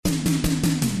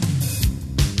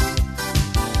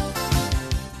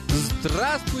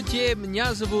Здравствуйте,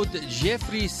 меня зовут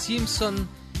Jeffrey Simpson.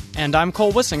 And I'm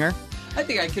Cole Wissinger. I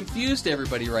think I confused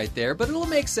everybody right there, but it'll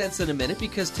make sense in a minute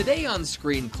because today on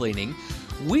Screen Cleaning,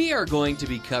 we are going to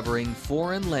be covering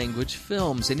foreign language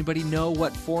films. Anybody know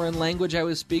what foreign language I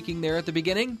was speaking there at the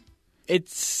beginning? It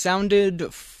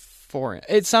sounded foreign.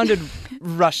 It sounded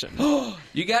Russian.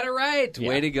 You got it right. Yeah.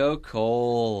 Way to go,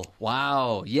 Cole.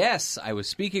 Wow. Yes, I was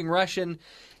speaking Russian,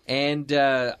 and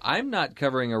I'm not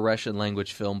covering a Russian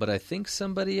language film, but I think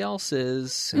somebody else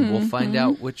is, and we'll find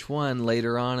out which one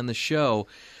later on in the show.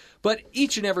 But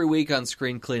each and every week on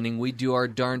Screen Cleaning, we do our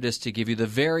darndest to give you the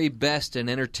very best in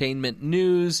entertainment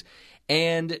news.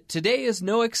 And today is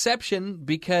no exception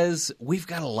because we've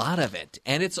got a lot of it.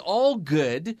 And it's all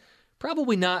good.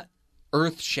 Probably not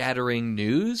earth-shattering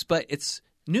news, but it's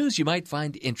news you might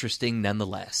find interesting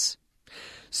nonetheless.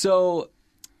 So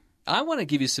I want to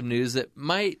give you some news that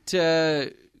might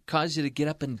cause you to get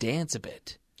up and dance a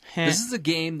bit. This is a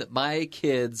game that my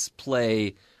kids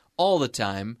play all the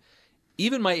time.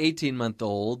 Even my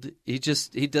 18-month-old, he does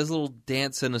a little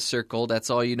dance in a circle. That's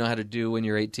all you know how to do when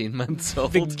you're 18 months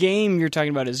old. The game you're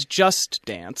talking about is Just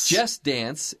Dance. Just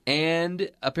Dance, and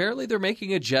apparently they're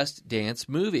making a Just Dance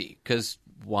movie, because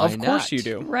why not? Of course you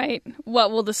do. Right.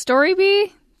 What will the story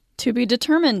be? To be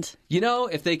determined. You know,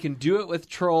 if they can do it with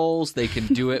Trolls, they can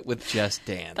do it with Just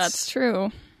Dance. That's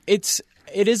true. It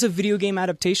is a video game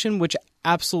adaptation, which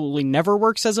absolutely never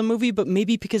works as a movie, but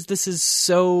maybe because this is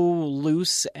so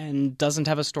loose and doesn't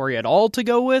have a story at all to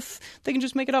go with, they can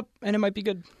just make it up, and it might be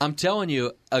good. I'm telling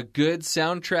you, a good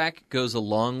soundtrack goes a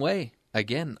long way.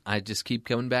 Again, I just keep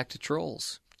coming back to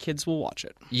Trolls. Kids will watch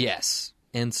it. Yes,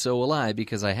 and so will I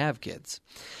because I have kids.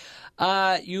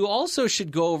 You also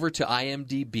should go over to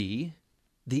IMDb,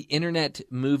 the Internet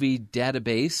Movie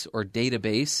Database or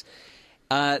database.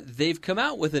 They've come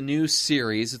out with a new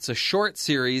series. It's a short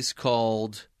series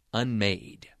called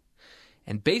Unmade.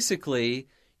 And basically,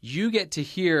 you get to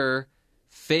hear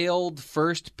failed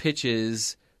first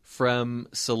pitches from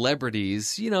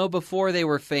celebrities, before they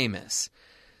were famous.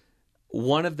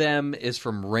 One of them is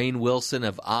from Rainn Wilson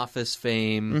of Office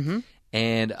fame.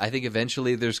 And I think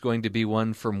eventually there's going to be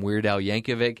one from Weird Al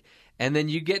Yankovic. And then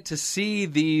you get to see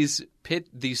these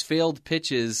failed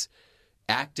pitches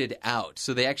acted out.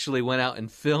 So they actually went out and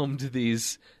filmed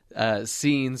these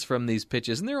scenes from these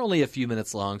pitches. And they're only a few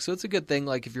minutes long. So it's a good thing.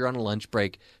 Like if you're on a lunch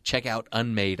break, check out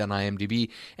Unmade on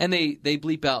IMDb. And they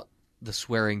bleep out the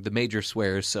swearing, the major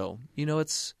swears. So,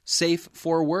 it's safe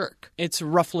for work. It's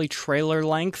roughly trailer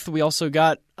length. We also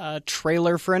got a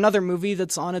trailer for another movie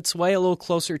that's on its way, a little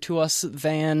closer to us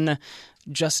than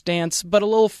Just Dance, but a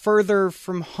little further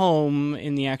from home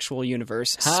in the actual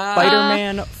universe.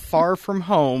 Spider-Man Far From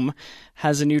Home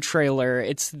has a new trailer.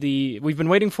 We've been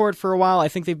waiting for it for a while. I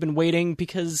think they've been waiting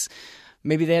because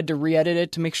maybe they had to re-edit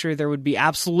it to make sure there would be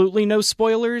absolutely no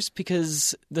spoilers,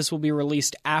 because this will be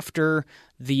released after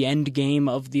the end game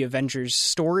of the Avengers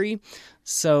story.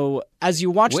 So as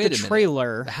you watch the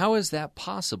trailer... How is that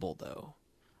possible, though?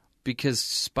 Because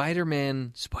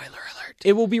Spider-Man, spoiler alert,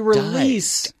 it will be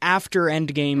released after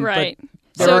Endgame. Right.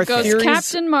 But So it goes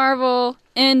Captain Marvel,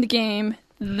 Endgame,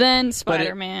 then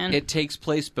Spider-Man. But it takes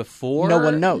place before? No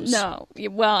one knows. No.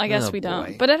 Well, I guess we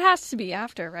don't. But it has to be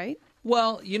after, right?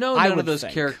 Well, none of those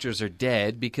characters are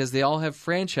dead because they all have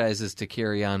franchises to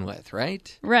carry on with,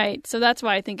 right? Right. So that's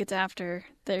why I think it's after.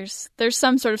 There's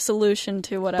some sort of solution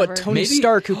to whatever. But Tony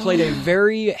Stark, who played a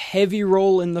very heavy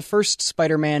role in the first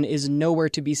Spider-Man, is nowhere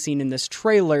to be seen in this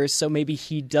trailer, so maybe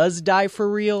he does die for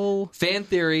real. Fan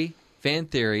theory.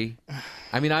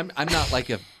 I mean, I'm not like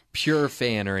a pure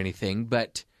fan or anything,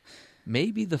 but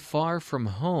maybe the Far From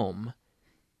Home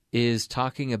is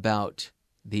talking about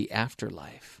the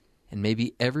afterlife. And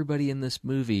maybe everybody in this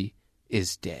movie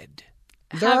is dead.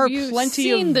 There are you plenty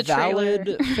seen of the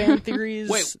valid fan theories.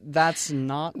 Wait. That's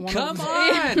not one Come of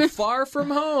them. on! Far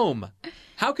From Home.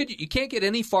 How could you can't get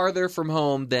any farther from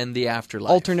home than the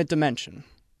afterlife. Alternate dimension.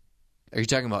 Are you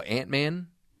talking about Ant-Man?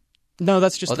 No,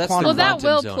 that's just that's quantum. Well, that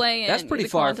will zone. play in. That's pretty the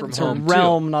far quantum from It's a home,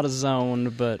 realm, not a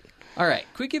zone, but... All right,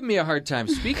 quit giving me a hard time.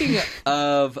 Speaking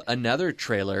of another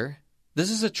trailer,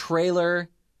 this is a trailer...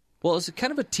 Well, it's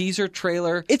kind of a teaser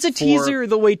trailer. It's a teaser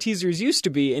the way teasers used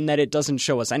to be in that it doesn't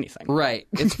show us anything. Right.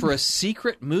 It's for a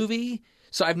secret movie.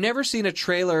 So I've never seen a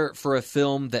trailer for a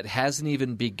film that hasn't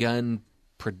even begun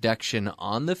production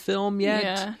on the film yet.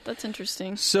 Yeah, that's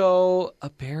interesting. So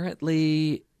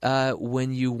apparently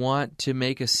when you want to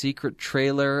make a secret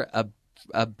trailer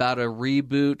about a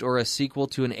reboot or a sequel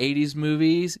to an 80s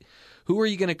movie, who are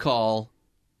you going to call?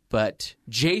 But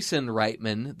Jason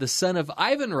Reitman, the son of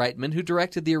Ivan Reitman, who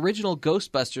directed the original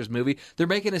Ghostbusters movie. They're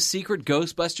making a secret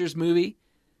Ghostbusters movie.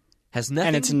 Has nothing.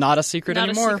 And it's not a secret Not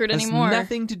anymore. a secret has anymore.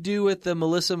 nothing to do with the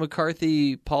Melissa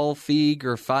McCarthy, Paul Feig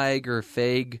or Feig or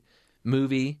Feig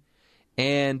movie.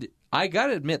 And I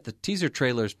gotta admit, the teaser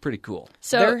trailer is pretty cool.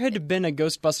 So There had been a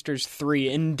Ghostbusters 3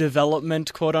 in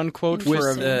development, quote unquote,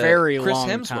 for a With, very Chris long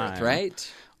Hemsworth, time.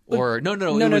 right? Or no,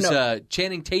 no, it was no.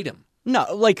 Channing Tatum. No,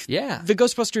 like Yeah. the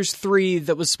Ghostbusters 3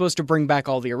 that was supposed to bring back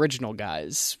all the original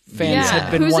guys. Fans yeah.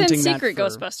 had been Who's wanting in Secret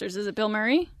that for... Ghostbusters? Is it Bill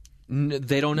Murray?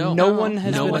 They don't know. No one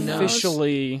has No been one knows.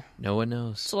 officially... No one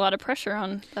knows. It's a lot of pressure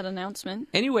on that announcement.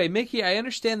 Anyway, Mickey, I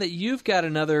understand that you've got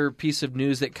another piece of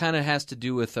news that kind of has to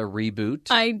do with a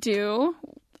reboot. I do.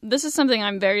 This is something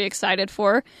I'm very excited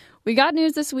for. We got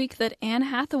news this week that Anne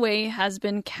Hathaway has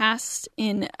been cast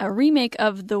in a remake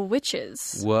of The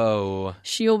Witches. Whoa.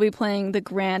 She will be playing the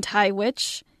Grand High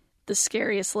Witch, the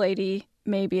scariest lady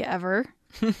maybe ever.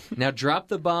 Now drop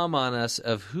the bomb on us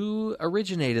of who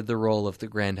originated the role of the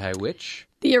Grand High Witch.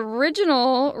 The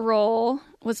original role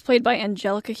was played by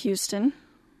Angelica Houston.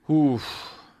 Oof.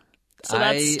 So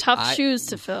that's tough shoes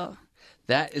to fill.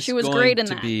 That is She was going great in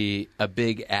to that. be a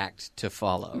big act to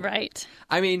follow. Right.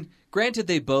 I mean, granted,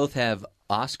 they both have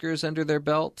Oscars under their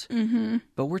belt,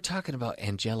 but we're talking about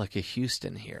Angelica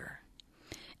Houston here.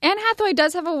 Anne Hathaway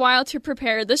does have a while to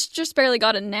prepare. This just barely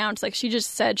got announced. Like, she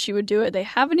just said she would do it. They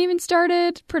haven't even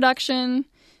started production,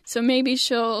 so maybe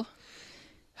she'll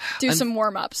do some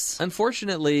warm-ups.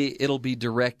 Unfortunately, it'll be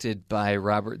directed by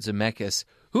Robert Zemeckis,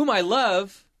 whom I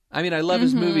love. I mean, I love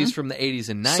his movies from the 80s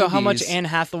and 90s. So how much Anne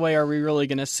Hathaway are we really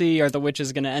going to see? Are the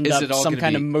witches going to end Is up it all some gonna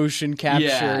kind be- of motion capture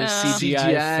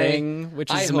CGI thing, which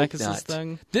I is hope Zemeckis' not.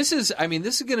 thing? This is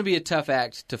going to be a tough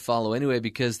act to follow anyway,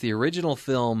 because the original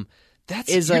film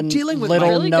Is you're a dealing with little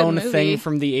really good known movie. thing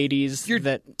from the 80s You're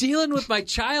that dealing with my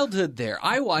childhood there.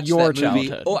 I watched Your that movie.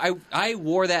 childhood. Oh, I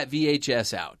wore that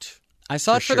VHS out. I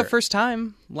saw it for the sure. first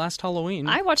time last Halloween.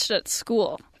 I watched it at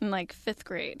school in, like, 5th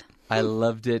grade. I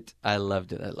loved it. I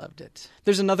loved it. I loved it.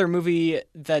 There's another movie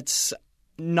that's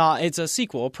not, it's a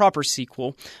sequel, a proper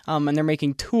sequel, and they're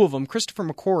making two of them. Christopher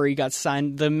McQuarrie got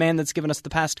signed. The man that's given us the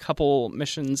past couple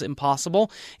Missions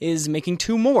Impossible is making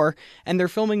two more, and they're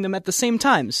filming them at the same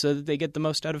time so that they get the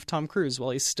most out of Tom Cruise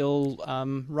while he's still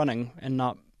running and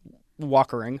not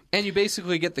walkering. And you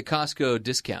basically get the Costco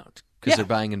discount because Yeah. they're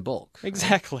buying in bulk.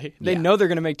 Exactly. They Yeah. know they're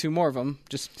going to make two more of them.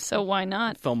 Just So why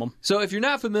not? film them. So if you're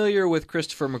not familiar with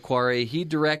Christopher McQuarrie, he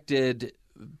directed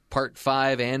Part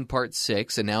 5 and Part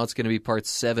 6, and now it's going to be Parts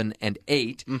 7 and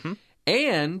 8. Mm-hmm.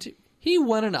 And he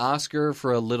won an Oscar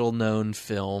for a little-known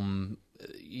film,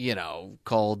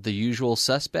 called The Usual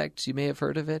Suspects. You may have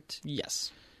heard of it.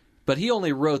 Yes. But he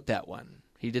only wrote that one.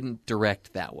 He didn't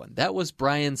direct that one. That was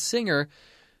Bryan Singer,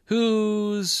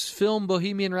 whose film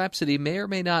Bohemian Rhapsody may or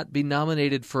may not be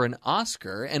nominated for an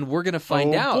Oscar, and we're going to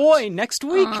find out. Oh boy, next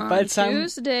week. On By the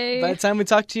Tuesday. time we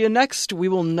talk to you next, we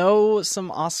will know some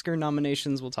Oscar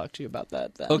nominations. We'll talk to you about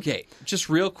that then. Okay, just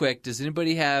real quick, does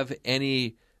anybody have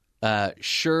any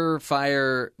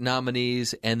surefire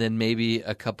nominees and then maybe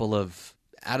a couple of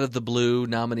out-of-the-blue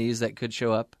nominees that could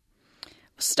show up?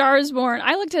 Stars Born.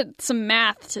 I looked at some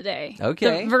math today.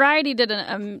 Okay. The Variety did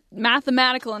a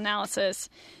mathematical analysis.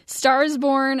 Stars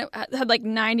Born had like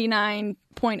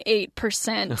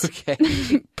 99.8% Okay.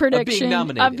 prediction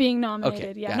Of being nominated. nominated.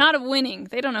 Okay, Yeah, got not of winning.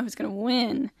 They don't know who's going to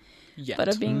win, Yet. but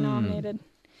of being nominated.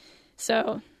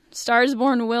 So Stars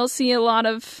Born will see a lot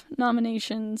of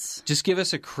nominations. Just give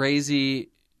us a crazy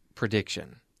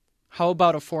prediction. How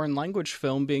about a foreign language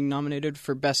film being nominated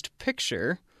for Best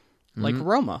Picture, like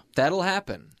Roma? That'll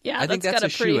happen. Yeah, I think that's that's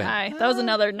got a pretty shoo-in. high. That was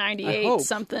another I 98 hope.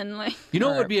 something. Like You know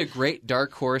what would be a great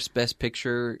dark horse Best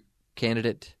Picture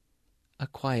candidate? A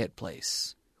Quiet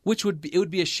Place. Which would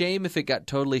be a shame if it got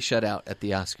totally shut out at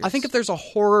the Oscars. I think if there's a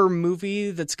horror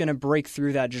movie that's going to break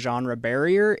through that genre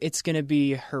barrier, it's going to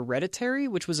be Hereditary,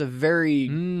 which was a very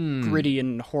gritty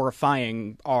and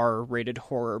horrifying R-rated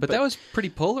horror. but that was pretty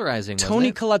polarizing. Toni wasn't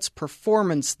it? Collette's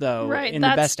performance, though, right, in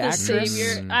the that's Best Actress.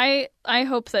 savior. I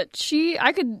hope that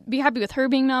I could be happy with her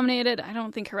being nominated. I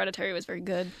don't think Hereditary was very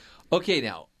good. Okay,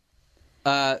 now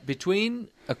between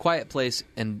A Quiet Place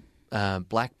and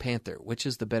Black Panther, which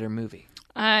is the better movie?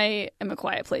 I am a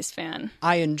Quiet Place fan.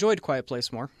 I enjoyed Quiet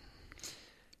Place more.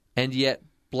 And yet,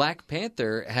 Black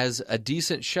Panther has a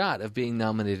decent shot of being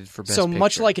nominated for Best So Picture.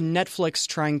 much like Netflix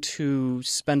trying to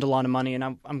spend a lot of money, and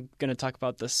I'm going to talk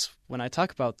about this when I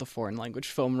talk about the foreign language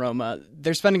film Roma,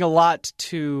 they're spending a lot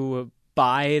to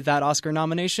buy that Oscar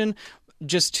nomination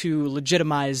just to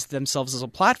legitimize themselves as a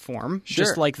platform, Sure.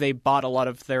 just like they bought a lot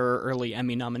of their early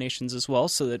Emmy nominations as well,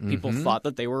 so that people thought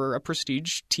that they were a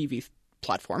prestige TV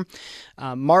platform.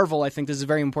 Marvel, I think this is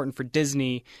very important for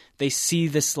Disney. They see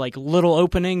this like little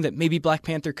opening that maybe Black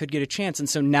Panther could get a chance, and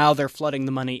so now they're flooding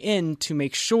the money in to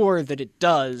make sure that it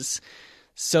does,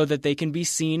 so that they can be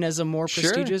seen as a more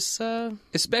prestigious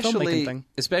filmmaking thing.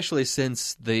 Especially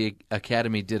since the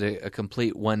Academy did a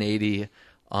complete 180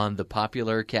 on the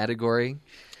popular category.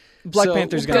 Black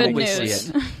Panther's got good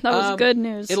news. That was good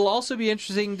news. It'll also be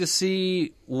interesting to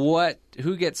see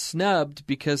who gets snubbed,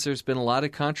 because there's been a lot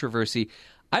of controversy.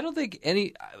 I don't think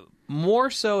more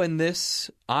so in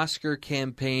this Oscar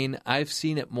campaign, I've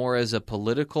seen it more as a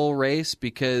political race,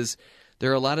 because there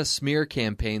are a lot of smear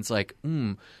campaigns like,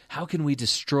 how can we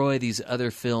destroy these other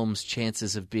films'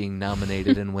 chances of being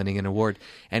nominated and winning an award?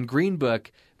 And Green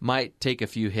Book might take a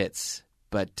few hits,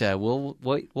 but we'll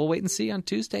wait and see on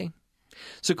Tuesday.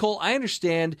 So, Cole, I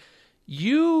understand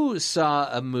you saw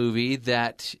a movie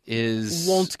that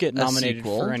won't get nominated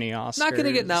for any Oscars. Not going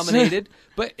to get nominated,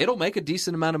 but it'll make a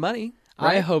decent amount of money.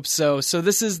 Right? I hope so. So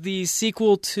this is the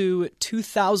sequel to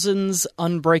 2000's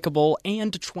Unbreakable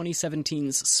and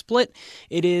 2017's Split.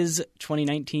 It is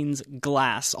 2019's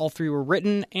Glass. All three were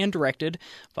written and directed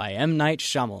by M. Night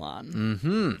Shyamalan.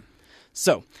 Mm-hmm.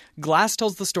 So, Glass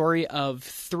tells the story of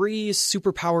three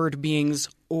superpowered beings,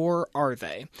 or are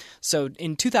they? So,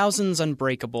 in 2000's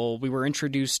Unbreakable, we were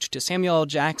introduced to Samuel L.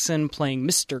 Jackson playing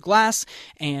Mr. Glass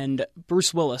and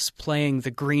Bruce Willis playing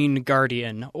the Green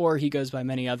Guardian, or he goes by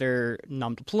many other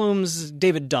nom de plumes.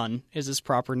 David Dunn is his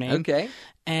proper name. Okay.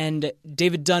 And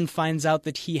David Dunn finds out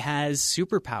that he has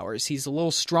superpowers. He's a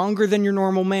little stronger than your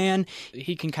normal man.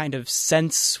 He can kind of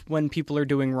sense when people are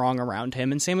doing wrong around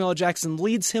him. And Samuel L. Jackson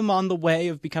leads him on the way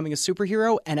of becoming a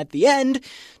superhero. And at the end,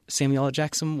 Samuel L.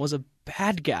 Jackson was a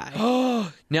bad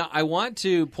guy. Now, I want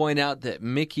to point out that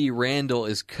Mickey Randall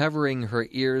is covering her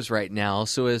ears right now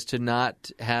so as to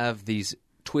not have these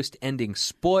twist endings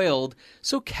spoiled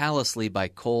so callously by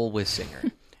Cole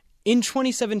Wissinger. In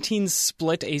 2017's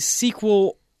Split, a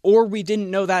sequel, or we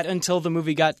didn't know that until the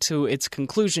movie got to its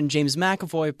conclusion, James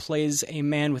McAvoy plays a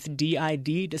man with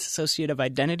DID, dissociative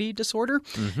identity disorder,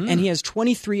 and he has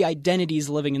 23 identities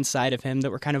living inside of him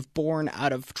that were kind of born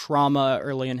out of trauma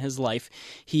early in his life.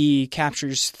 He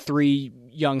captures 3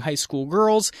 young high school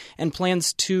girls and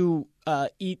plans to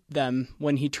eat them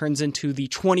when he turns into the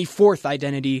 24th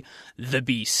identity, the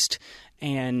Beast.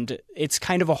 And it's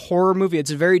kind of a horror movie. It's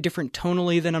very different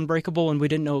tonally than Unbreakable, and we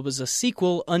didn't know it was a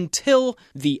sequel until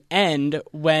the end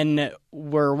when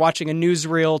we're watching a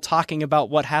newsreel talking about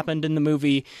what happened in the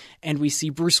movie, and we see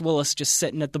Bruce Willis just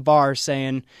sitting at the bar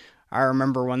saying, I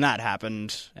remember when that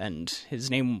happened, and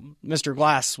his name, Mr.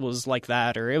 Glass, was like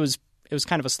that, or it was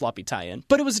kind of a sloppy tie-in.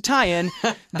 But it was a tie-in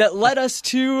that led us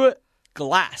to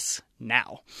Glass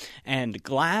now. And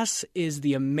Glass is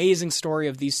the amazing story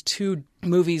of these two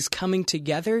movies coming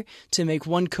together to make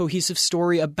one cohesive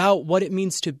story about what it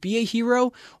means to be a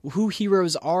hero, who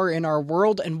heroes are in our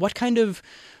world, and what kind of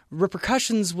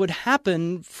repercussions would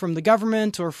happen from the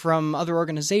government or from other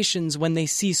organizations when they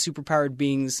see superpowered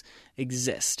beings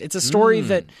exist. It's a story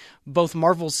that both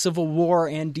Marvel's Civil War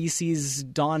and DC's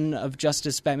Dawn of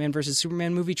Justice Batman vs.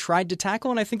 Superman movie tried to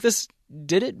tackle, and I think this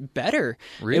did it better.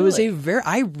 Really? It was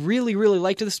I really, really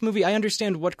liked this movie. I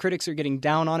understand what critics are getting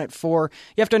down on it for.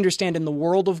 You have to understand, in the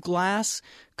world of Glass,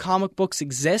 comic books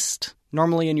exist.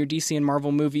 Normally in your DC and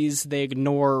Marvel movies, they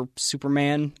ignore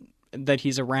Superman, that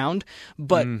he's around.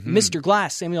 But Mr.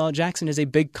 Glass, Samuel L. Jackson, is a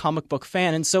big comic book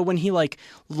fan. And so when he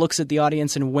looks at the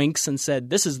audience and winks and said,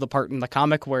 this is the part in the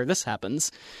comic where this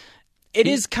happens, it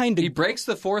is kind of... He breaks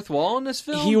the fourth wall in this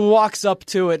film? He walks up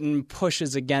to it and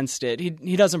pushes against it.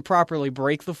 He doesn't properly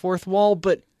break the fourth wall,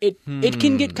 but it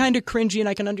can get kind of cringy, and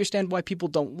I can understand why people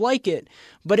don't like it.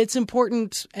 But it's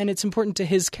important, and it's important to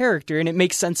his character, and it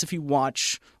makes sense if you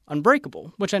watch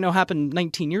Unbreakable, which I know happened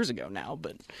 19 years ago now.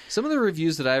 But some of the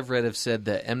reviews that I've read have said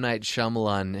that M. Night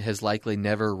Shyamalan has likely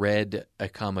never read a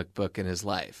comic book in his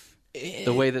life.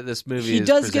 The way that this movie is He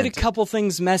does presented. get a couple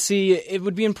things messy. It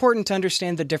would be important to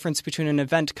understand the difference between an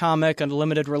event comic, a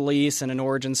limited release, and an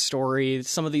origin story.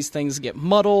 Some of these things get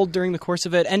muddled during the course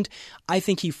of it, and I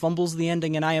think he fumbles the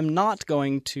ending, and I am not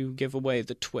going to give away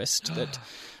the twist. That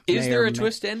Is there a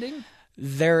twist ending?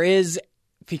 There is,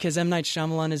 because M. Night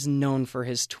Shyamalan is known for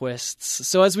his twists.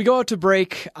 So as we go out to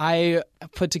break, I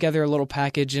put together a little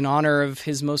package in honor of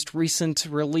his most recent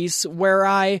release where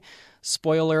I,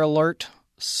 spoiler alert,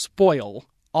 spoil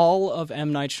all of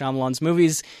M. Night Shyamalan's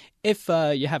movies. If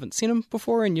you haven't seen them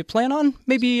before and you plan on,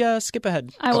 maybe skip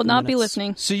ahead. I will not be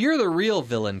listening. So you're the real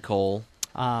villain, Cole.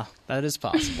 That is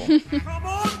possible. Come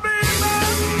on, baby.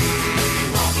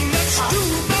 Let's do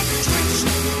the twist.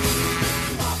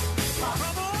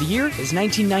 The year is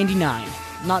 1999.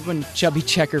 not when Chubby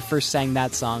Checker first sang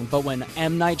that song, but when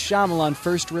M. Night Shyamalan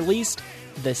first released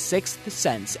The Sixth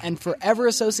Sense and forever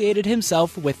associated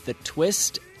himself with the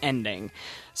twist ending.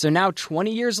 So now,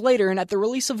 20 years later, and at the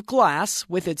release of Glass,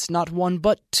 with its not one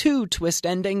but two twist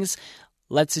endings,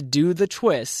 let's do the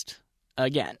twist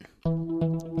again.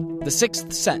 The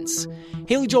Sixth Sense.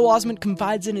 Haley Joel Osment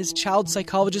confides in his child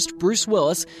psychologist Bruce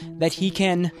Willis that he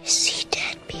can see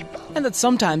dead people, and that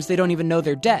sometimes they don't even know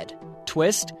they're dead.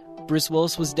 Twist, Bruce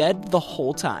Willis was dead the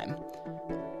whole time.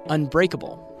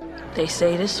 Unbreakable. They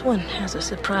say this one has a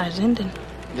surprise ending.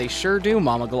 They sure do,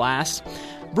 Mama Glass.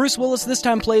 Bruce Willis this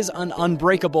time plays an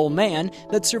unbreakable man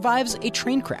that survives a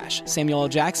train crash. Samuel L.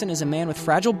 Jackson is a man with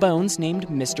fragile bones named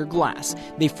Mr. Glass.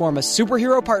 They form a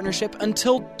superhero partnership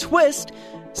until, twist,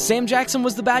 Sam Jackson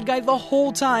was the bad guy the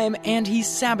whole time and he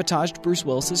sabotaged Bruce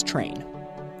Willis's train.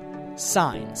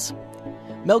 Signs.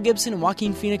 Mel Gibson and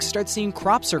Joaquin Phoenix start seeing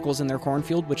crop circles in their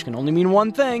cornfield, which can only mean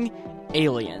one thing: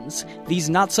 aliens. These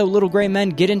not-so-little gray men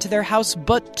get into their house,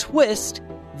 but twist,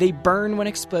 they burn when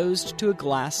exposed to a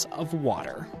glass of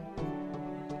water.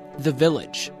 The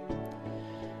Village.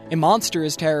 A monster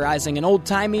is terrorizing an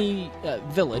old-timey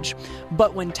village,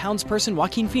 but when townsperson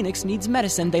Joaquin Phoenix needs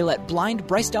medicine, they let blind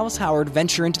Bryce Dallas Howard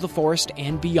venture into the forest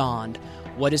and beyond.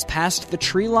 What is past the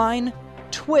tree line?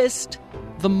 Twist,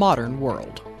 the modern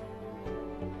world.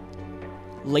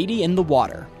 Lady in the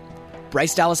Water.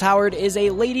 Bryce Dallas Howard is a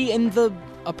lady in the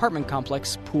apartment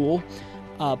complex pool.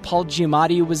 Paul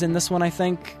Giamatti was in this one, I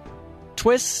think.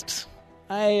 Twist?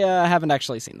 I haven't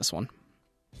actually seen this one.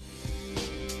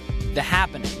 The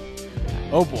Happening.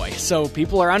 Oh boy, so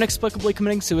people are inexplicably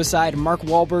committing suicide. Mark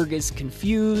Wahlberg is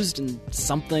confused and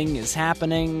something is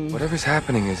happening. Whatever's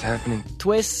happening is happening.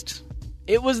 Twist.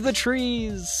 It was the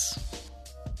trees.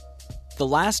 The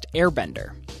Last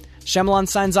Airbender. Shyamalan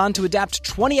signs on to adapt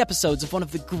 20 episodes of one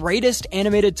of the greatest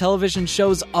animated television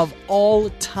shows of all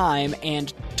time,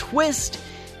 and twist,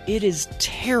 it is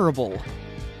terrible.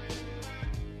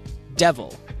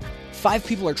 Devil. 5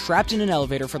 people are trapped in an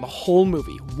elevator for the whole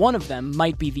movie. One of them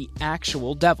might be the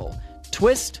actual devil.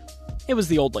 Twist, it was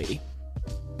the old lady.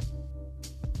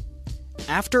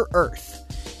 After Earth.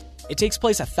 It takes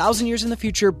place 1,000 years in the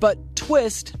future, but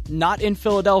twist, not in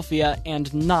Philadelphia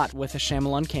and not with a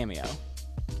Shyamalan cameo.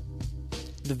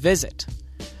 The Visit.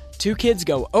 2 kids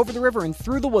go over the river and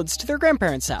through the woods to their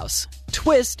grandparents' house.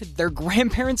 Twist, their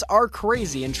grandparents are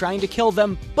crazy and trying to kill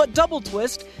them, but double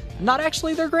twist, not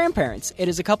actually their grandparents. It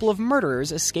is a couple of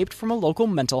murderers escaped from a local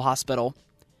mental hospital.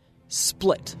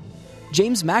 Split.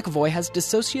 James McAvoy has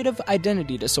dissociative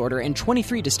identity disorder and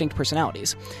 23 distinct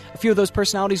personalities. A few of those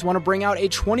personalities want to bring out a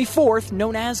 24th,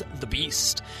 known as the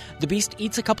Beast. The Beast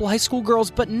eats a couple high school girls,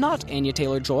 but not Anya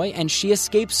Taylor-Joy, and she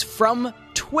escapes from,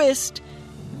 twist,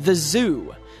 the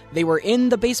zoo. They were in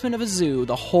the basement of a zoo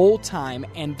the whole time,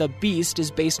 and the Beast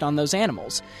is based on those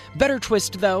animals. Better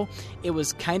twist, though, it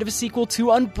was kind of a sequel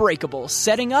to Unbreakable,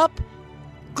 setting up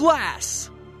Glass.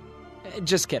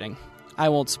 Just kidding. I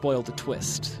won't spoil the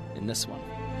twist in this one.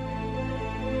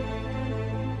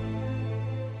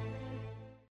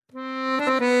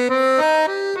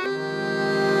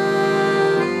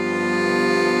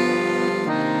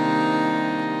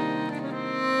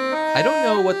 I don't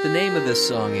know what the name of this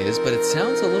song is, but it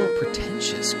sounds a little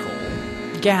pretentious,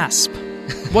 Cole. Gasp.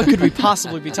 What could we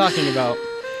possibly be talking about?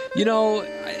 You know,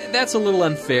 that's a little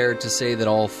unfair to say that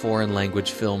all foreign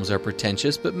language films are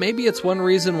pretentious, but maybe it's one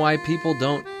reason why people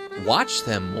don't watch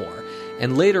them more.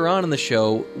 And later on in the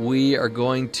show, we are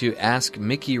going to ask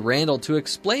Mickey Randall to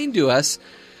explain to us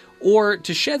or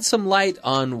to shed some light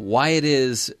on why it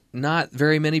is not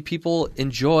very many people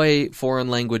enjoy foreign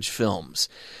language films.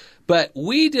 But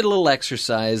we did a little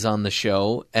exercise on the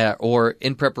show, or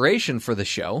in preparation for the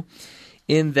show,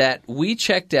 in that we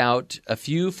checked out a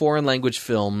few foreign language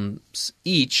films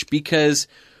each because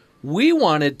we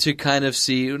wanted to kind of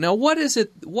see, now what is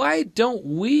it, why don't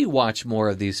we watch more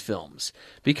of these films?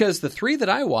 Because the 3 that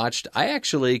I watched, I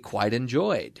actually quite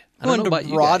enjoyed. I don't know about you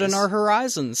guys. Broaden our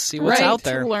horizons, see what's out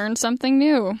there. Learn something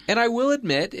new. And I will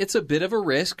admit, it's a bit of a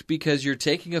risk because you're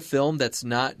taking a film that's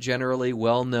not generally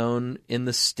well known in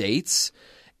the States,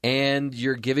 and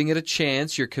you're giving it a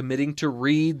chance. You're committing to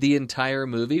read the entire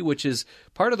movie, which is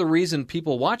part of the reason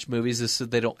people watch movies is so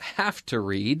they don't have to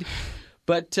read.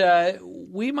 But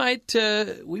we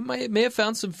may have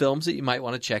found some films that you might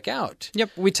want to check out.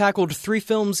 Yep, we tackled 3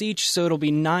 films each, so it'll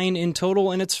be 9 in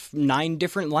total, and it's 9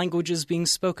 different languages being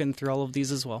spoken through all of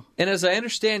these as well. And as I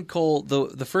understand, Cole,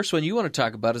 the first one you want to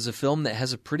talk about is a film that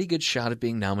has a pretty good shot of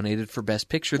being nominated for Best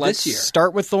Picture this year. Let's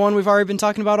start with the one we've already been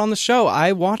talking about on the show.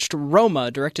 I watched Roma,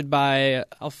 directed by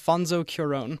Alfonso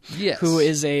Cuarón, Yes. who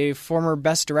is a former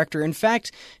Best Director. In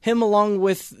fact, him along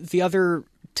with the other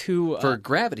 2 For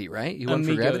Gravity, right? You won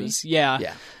for amigos. Gravity? Yeah.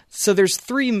 Yeah. So there's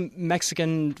 3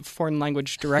 Mexican foreign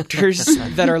language directors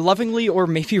that are lovingly or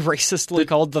maybe racistly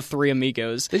called the 3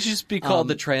 amigos. They should just be called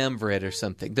the Triumvirate or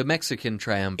something. The Mexican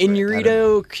Triumvirate.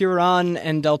 Iñárritu, Cuarón,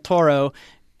 and Del Toro.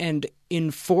 And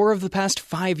in 4 of the past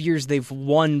 5 years, they've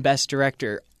won Best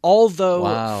Director. Although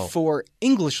Wow. for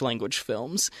English language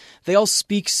films, they all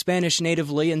speak Spanish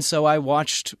natively, and so I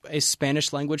watched a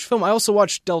Spanish language film. I also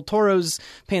watched Del Toro's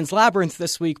Pan's Labyrinth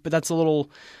this week, but that's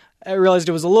I realized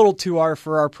it was a little too R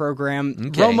for our program.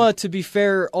 Okay. Roma, to be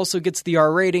fair, also gets the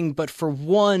R rating, but for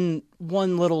one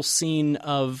little scene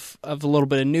of a little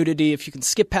bit of nudity, if you can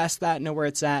skip past that, know where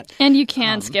it's at. And you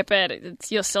can skip it.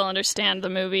 You'll still understand the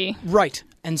movie. Right.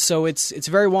 And so it's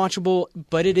very watchable,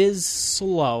 but it is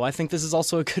slow. I think this is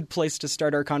also a good place to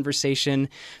start our conversation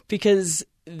because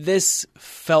this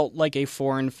felt like a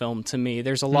foreign film to me.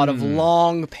 There's a lot of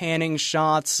long panning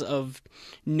shots of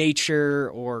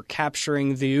nature or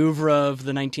capturing the oeuvre of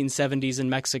the 1970s in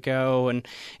Mexico, and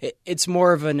it's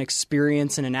more of an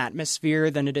experience and an atmosphere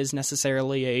than it is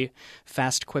necessarily a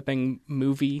fast-quipping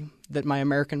movie that my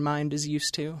American mind is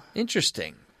used to.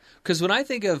 Interesting. Because when I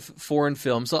think of foreign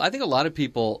films, I think a lot of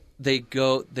people, they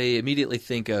immediately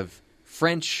think of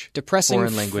French Depressing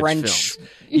foreign language French films.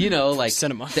 You know, like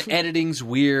cinema. The editing's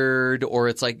weird, or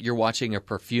it's like you're watching a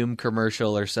perfume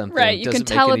commercial or something. Right, you Doesn't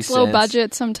can tell make any it's low sense.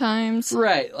 budget sometimes.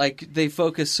 Right, like they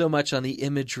focus so much on the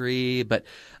imagery, but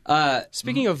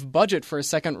Speaking of budget for a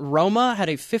second, Roma had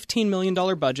a $15 million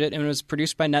budget and it was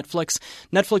produced by Netflix.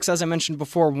 Netflix, as I mentioned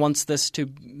before, wants this to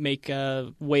make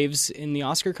waves in the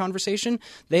Oscar conversation.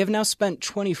 They have now spent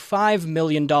 $25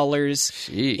 million in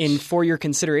 4-year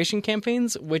consideration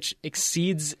campaigns, which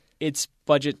exceeds its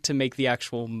budget to make the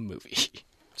actual movie. Which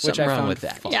Something I wrong found with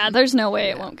that. fun. Yeah, there's no way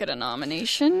it won't get a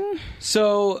nomination.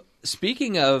 So,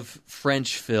 speaking of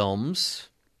French films,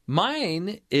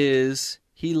 mine is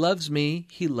He Loves Me,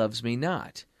 He Loves Me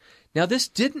Not. Now, this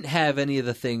didn't have any of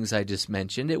the things I just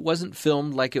mentioned. It wasn't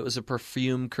filmed like it was a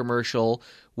perfume commercial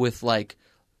with, like,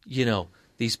 you know,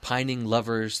 these pining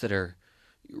lovers that are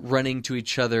running to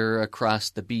each other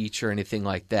across the beach or anything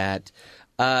like that.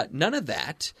 None of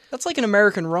that. That's like an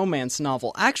American romance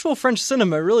novel. Actual French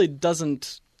cinema really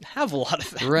doesn't have a lot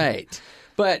of that. Right.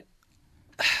 But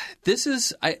this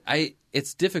is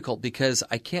it's difficult because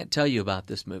I can't tell you about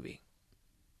this movie.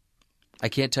 I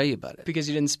can't tell you about it. Because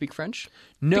you didn't speak French?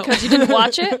 No. Because you didn't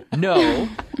watch it? No.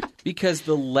 Because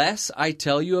the less I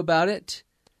tell you about it,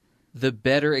 the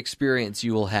better experience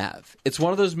you will have. It's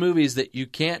one of those movies that you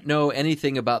can't know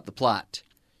anything about the plot.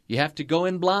 You have to go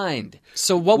in blind.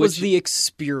 So what was the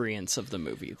experience of the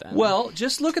movie then? Well,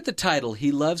 just look at the title.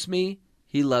 He Loves Me,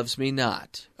 He Loves Me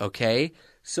Not. Okay?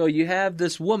 So you have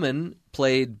this woman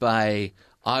played by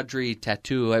Audrey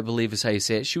Tautou, I believe is how you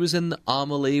say it. She was in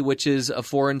Amelie, which is a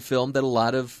foreign film that a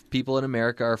lot of people in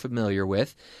America are familiar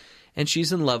with. And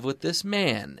she's in love with this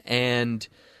man. And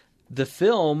the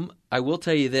film, I will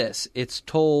tell you this,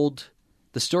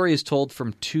 the story is told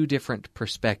from 2 different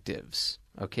perspectives.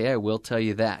 Okay, I will tell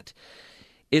you that.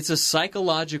 It's a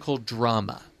psychological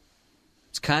drama.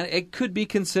 It could be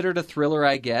considered a thriller,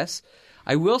 I guess.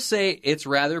 I will say it's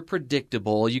rather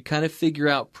predictable. You kind of figure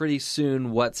out pretty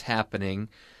soon what's happening.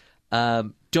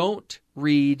 Don't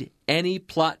read any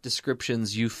plot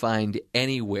descriptions you find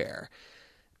anywhere.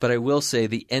 But I will say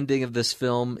the ending of this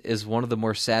film is one of the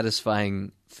more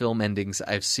satisfying film endings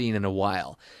I've seen in a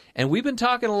while. And we've been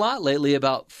talking a lot lately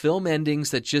about film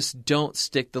endings that just don't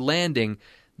stick the landing.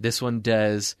 This one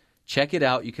does. Check it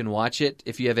out. You can watch it.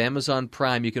 If you have Amazon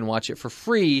Prime, you can watch it for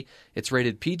free. It's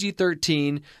rated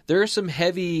PG-13. There are some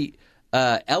heavy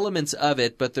elements of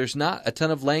it, but there's not a ton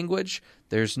of language.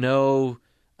 There's no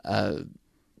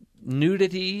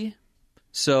nudity.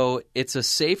 So it's a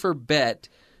safer bet,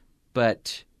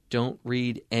 but don't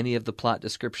read any of the plot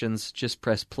descriptions. Just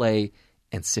press play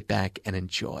and sit back and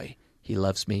enjoy. He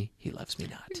Loves Me, He Loves Me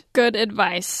Not. Good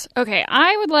advice. Okay,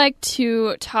 I would like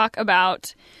to talk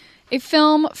about a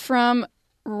film from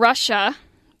Russia,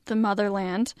 the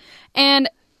motherland. And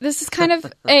this is kind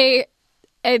of a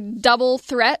double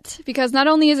threat because not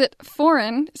only is it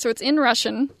foreign, so it's in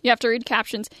Russian, you have to read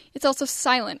captions, it's also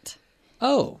silent.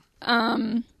 Oh.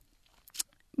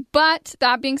 But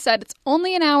that being said, it's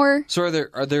only an hour. So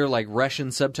are there like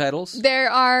Russian subtitles? There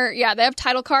are, they have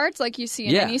title cards like you see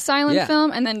in any silent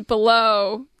film, and then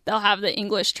below they'll have the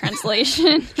English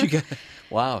translation.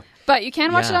 Wow. But you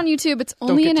can watch it on YouTube. It's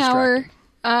only an hour.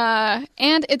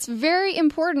 And it's very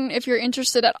important if you're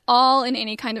interested at all in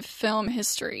any kind of film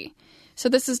history. So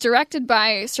this is directed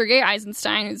by Sergei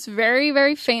Eisenstein, who's very,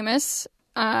 very famous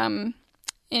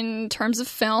in terms of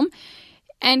film.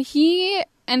 And he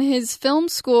and his film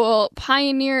school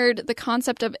pioneered the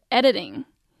concept of editing.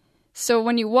 So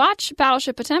when you watch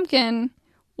Battleship Potemkin,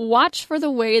 watch for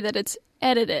the way that it's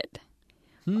edited.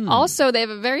 Also, they have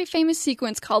a very famous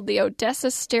sequence called the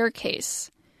Odessa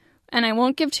Staircase. And I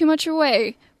won't give too much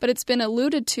away, but it's been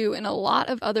alluded to in a lot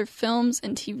of other films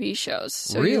and TV shows.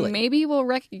 So you maybe will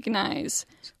recognize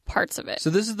parts of it. So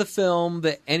this is the film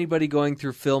that anybody going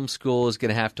through film school is going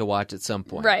to have to watch at some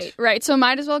point. Right. So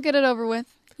might as well get it over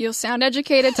with. You'll sound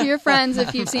educated to your friends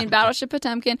if you've seen Battleship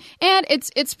Potemkin. And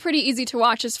it's pretty easy to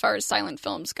watch as far as silent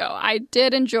films go. I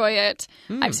did enjoy it.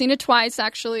 I've seen it twice,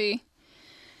 actually.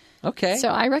 Okay. So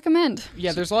I recommend.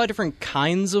 Yeah, there's a lot of different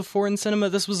kinds of foreign cinema.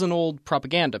 This was an old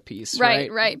propaganda piece,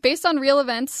 right? Right. Based on real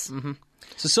events. Mm-hmm.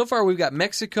 So far we've got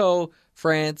Mexico,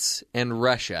 France, and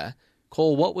Russia.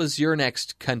 Cole, what was your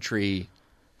next country?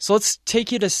 So let's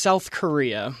take you to South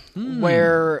Korea,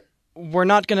 where we're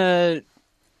not going to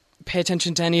pay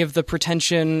attention to any of the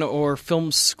pretension or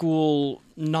film school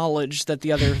knowledge that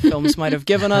the other films might have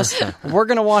given us. We're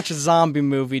going to watch a zombie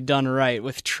movie done right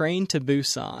with Train to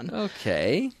Busan.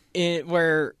 Okay.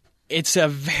 Where it's a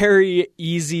very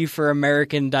easy for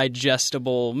American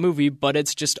digestible movie, but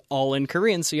it's just all in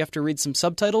Korean, so you have to read some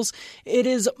subtitles. It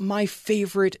is my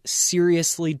favorite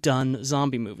seriously done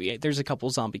zombie movie. There's a couple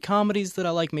zombie comedies that I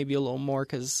like, maybe a little more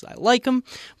because I like them,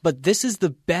 but this is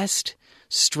the best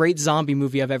straight zombie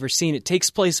movie I've ever seen. It takes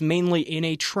place mainly in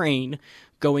a train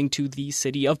going to the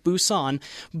city of Busan,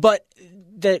 but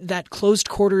that closed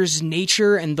quarters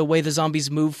nature and the way the zombies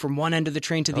move from one end of the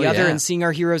train to the other, and seeing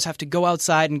our heroes have to go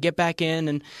outside and get back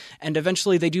in, and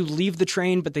eventually they do leave the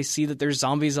train, but they see that there's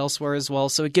zombies elsewhere as well.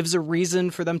 So it gives a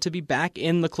reason for them to be back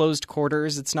in the closed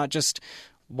quarters. It's not just,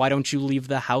 why don't you leave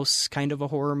the house kind of a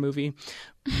horror movie.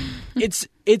 It's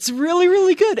really,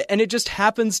 really good, and it just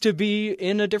happens to be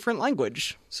in a different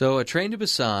language. So A Train to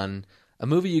Busan, a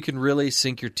movie you can really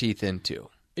sink your teeth into.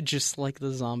 Just like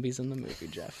the zombies in the movie,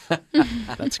 Jeff.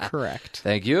 That's correct.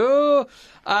 Thank you.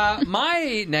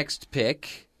 My next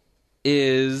pick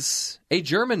is a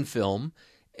German film,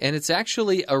 and it's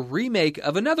actually a remake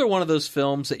of another one of those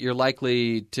films that you're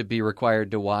likely to be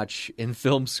required to watch in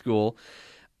film school.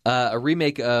 A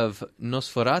remake of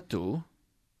Nosferatu.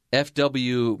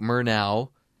 F.W. Murnau,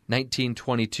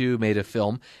 1922, made a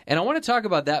film. And I want to talk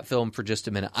about that film for just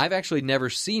a minute. I've actually never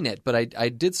seen it, but I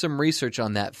did some research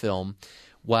on that film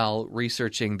while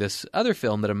researching this other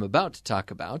film that I'm about to talk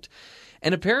about.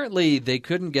 And apparently they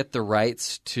couldn't get the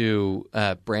rights to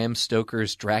Bram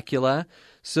Stoker's Dracula,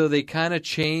 so they kind of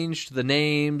changed the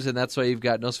names, and that's why you've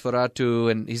got Nosferatu,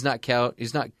 and he's not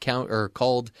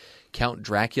called Count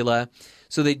Dracula.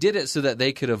 So they did it so that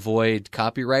they could avoid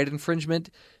copyright infringement.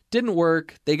 Didn't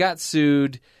work. They got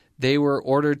sued. They were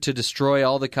ordered to destroy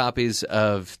all the copies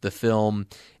of the film,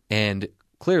 and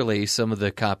clearly some of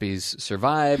the copies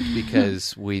survived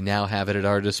because we now have it at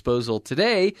our disposal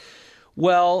today.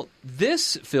 Well,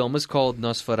 this film is called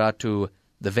Nosferatu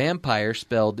the Vampire,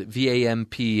 spelled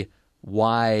V-A-M-P-Y-R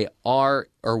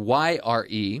or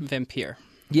Y-R-E. Vampire.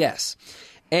 Yes.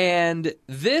 And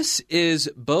this is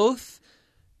both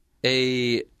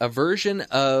a version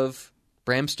of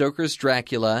Bram Stoker's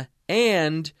Dracula,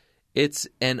 and it's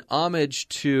an homage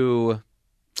to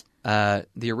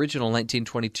the original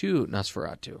 1922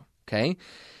 Nosferatu. Okay?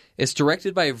 It's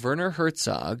directed by Werner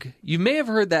Herzog. You may have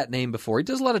heard that name before. He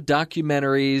does a lot of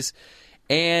documentaries,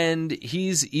 and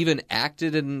he's even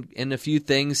acted in a few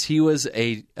things. He was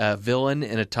a villain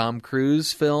in a Tom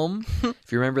Cruise film,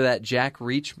 if you remember that Jack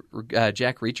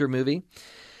Reacher movie.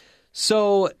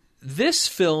 So this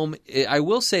film, I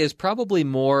will say, is probably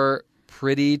more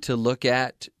pretty to look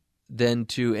at than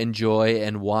to enjoy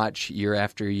and watch year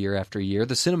after year after year.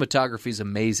 The cinematography is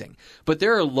amazing, but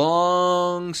there are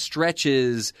long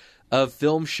stretches of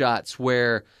film shots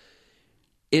where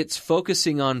it's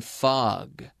focusing on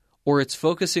fog or it's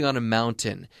focusing on a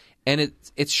mountain, and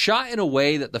it's shot in a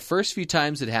way that the first few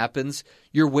times it happens,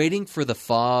 you're waiting for the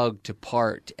fog to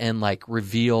part and like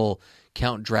reveal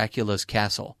Count Dracula's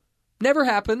castle. Never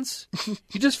happens.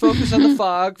 You just focus on the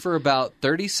fog for about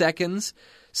 30 seconds.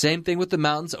 Same thing with the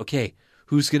mountains. Okay,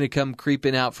 who's going to come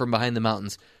creeping out from behind the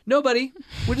mountains? Nobody.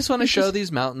 We just want to show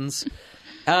these mountains.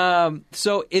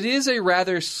 So it is a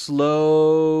rather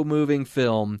slow-moving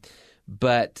film,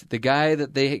 but the guy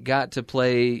that they got to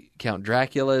play Count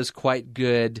Dracula is quite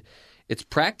good. It's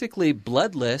practically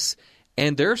bloodless,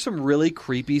 and there are some really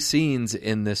creepy scenes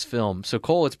in this film. So,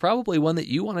 Cole, it's probably one that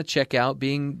you want to check out,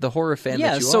 being the horror fan that you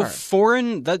are. Yeah, so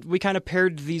foreign, that we kind of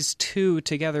paired these two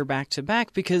together back to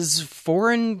back because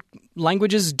foreign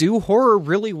languages do horror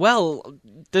really well.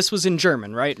 This was in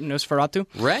German, right? Nosferatu?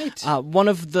 Right. One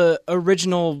of the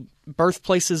original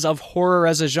birthplaces of horror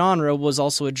as a genre was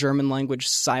also a German language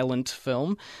silent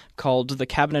film called The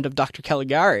Cabinet of Dr.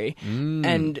 Caligari.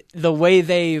 And the way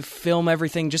they film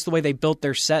everything, just the way they built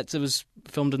their sets, it was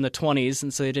filmed in the 20s,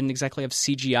 and so they didn't exactly have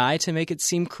CGI to make it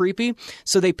seem creepy.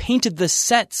 So they painted the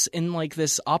sets in like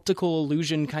this optical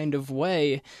illusion kind of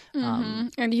way.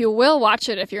 And you will watch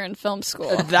it if you're in film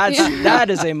school. That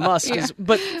is a must. Yeah.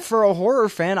 But for a horror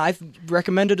fan, I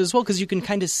recommend it as well because you can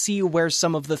kind of see where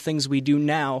some of the things we do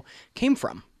now came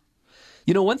from.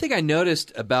 You know, one thing I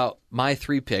noticed about my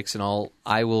 3 picks, and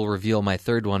I will reveal my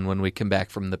third one when we come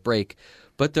back from the break,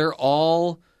 but they're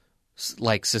all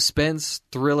like suspense,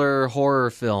 thriller,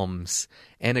 horror films.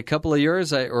 And a couple of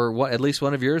yours, at least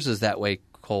one of yours is that way,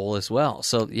 Cole, as well.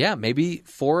 So, yeah, maybe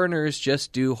foreigners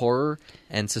just do horror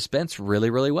and suspense really,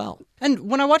 really well. And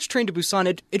when I watch Train to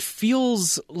Busan, it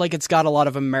feels like it's got a lot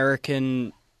of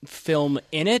American film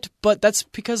in it, but that's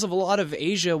because of a lot of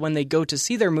Asia, when they go to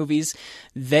see their movies,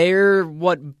 they're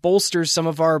what bolsters some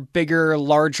of our bigger,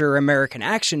 larger American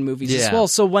action movies as well.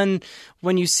 So when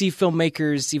you see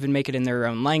filmmakers even make it in their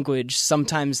own language,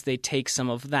 sometimes they take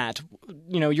some of that.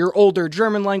 You know, your older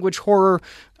German language horror,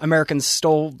 Americans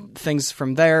stole things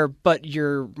from there, but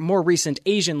your more recent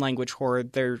Asian language horror,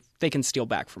 they can steal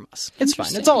back from us. It's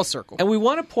fine. It's all a circle. And we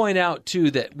want to point out,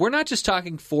 too, that we're not just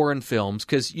talking foreign films,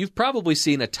 because you've probably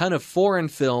seen a ton of foreign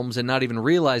films and not even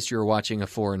realized you were watching a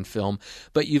foreign film,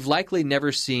 but you've likely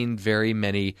never seen very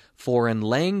many foreign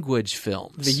language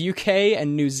films. The UK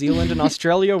and New Zealand and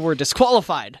Australia were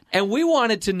disqualified. And we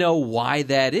wanted to know why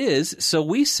that is, so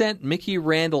we sent Mickey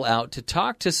Randall out to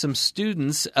talk to some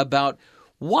students about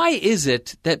why is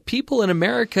it that people in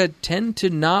America tend to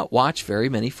not watch very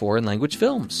many foreign language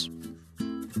films.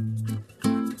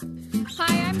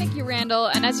 Hi, I'm Mickey Randall,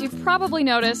 and as you've probably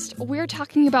noticed, we're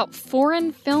talking about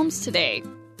foreign films today.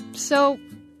 So,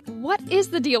 what is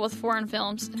the deal with foreign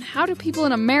films, and how do people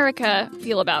in America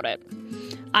feel about it?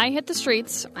 I hit the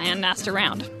streets and asked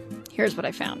around. Here's what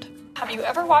I found. Have you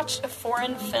ever watched a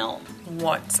foreign film?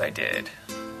 Once I did.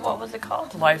 What was it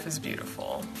called? Life is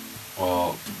Beautiful.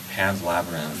 Well, Pan's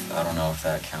Labyrinth, I don't know if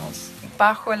that counts.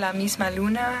 Bajo la misma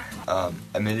luna.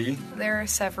 Amélie. There are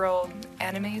several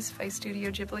animes by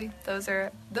Studio Ghibli. Those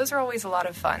are always a lot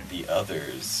of fun. The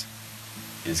Others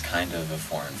is kind of a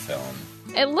foreign film.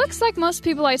 It looks like most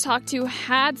people I talked to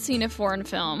had seen a foreign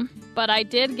film, but I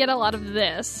did get a lot of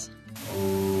this.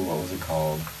 Ooh, what was it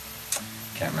called?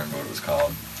 Can't remember what it was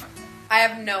called. I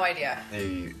have no idea.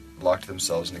 They locked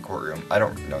themselves in the courtroom. I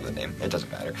don't know the name. It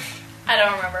doesn't matter. I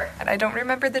don't remember. And I don't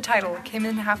remember the title. It came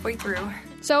in halfway through.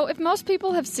 So if most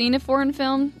people have seen a foreign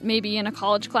film, maybe in a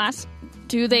college class,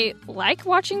 do they like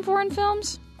watching foreign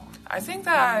films? I think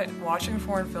that watching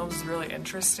foreign films is really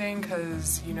interesting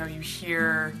because, you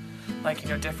hear,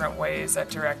 different ways that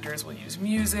directors will use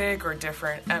music or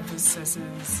different emphases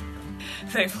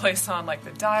they place on,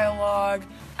 the dialogue.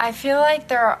 I feel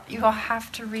like you'll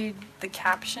have to read the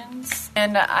captions,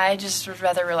 and I just would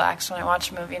rather relax when I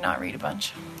watch a movie and not read a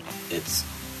bunch. It's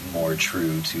more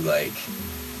true to,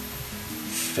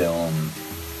 film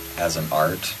as an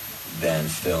art than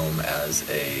film as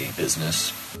a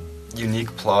business.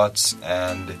 Unique plots,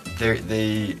 and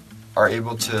they are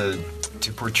able to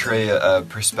portray a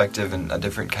perspective and a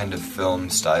different kind of film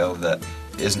style that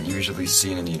isn't usually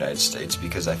seen in the United States,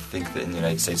 because I think that in the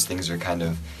United States things are kind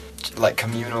of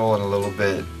communal and a little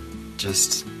bit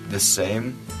just the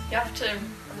same. You have to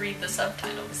read the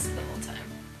subtitles the whole time.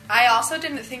 I also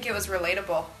didn't think it was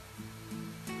relatable.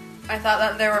 I thought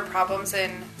that there were problems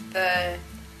in the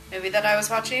movie that I was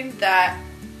watching that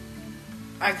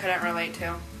I couldn't relate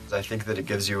to. I think that it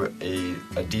gives you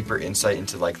a deeper insight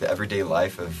into the everyday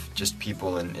life of just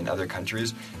people in other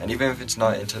countries. And even if it's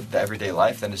not into the everyday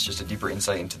life, then it's just a deeper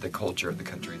insight into the culture of the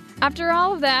country. After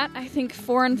all of that, I think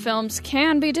foreign films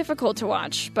can be difficult to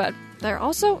watch, but they're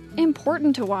also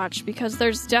important to watch because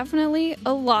there's definitely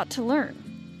a lot to learn.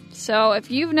 So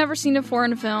if you've never seen a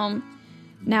foreign film,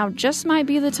 now just might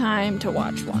be the time to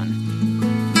watch one.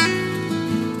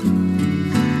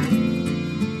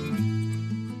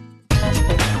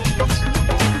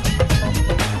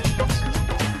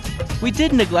 We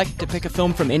did neglect to pick a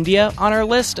film from India on our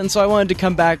list, and so I wanted to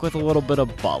come back with a little bit of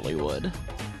Bollywood.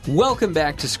 Welcome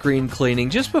back to Screen Cleaning.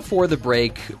 Just before the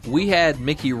break, we had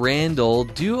Mickey Randall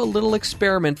do a little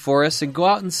experiment for us and go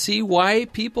out and see why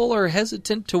people are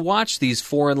hesitant to watch these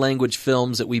foreign language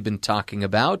films that we've been talking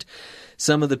about.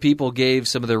 Some of the people gave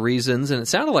some of the reasons, and it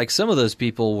sounded like some of those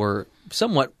people were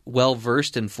somewhat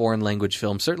well-versed in foreign language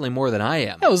films, certainly more than I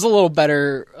am. That was a little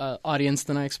better audience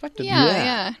than I expected.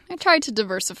 Yeah. I tried to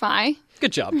diversify.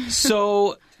 Good job.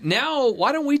 So now,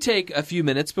 why don't we take a few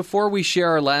minutes before we share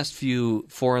our last few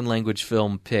foreign language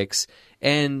film picks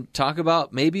and talk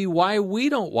about maybe why we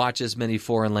don't watch as many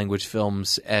foreign language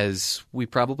films as we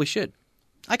probably should.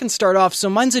 I can start off. So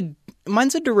mine's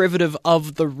a derivative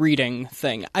of the reading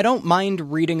thing. I don't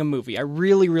mind reading a movie. I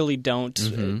really, really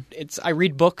don't. I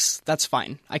read books. That's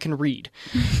fine. I can read.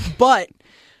 But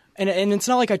and it's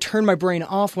not like I turn my brain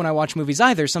off when I watch movies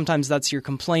either. Sometimes that's your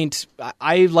complaint.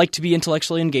 I like to be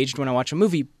intellectually engaged when I watch a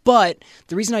movie. But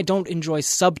the reason I don't enjoy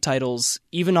subtitles,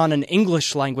 even on an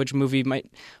English language movie,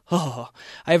 I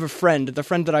have a friend. The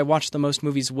friend that I watch the most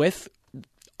movies with,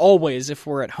 always, if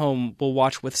we're at home, will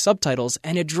watch with subtitles,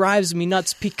 and it drives me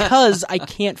nuts because I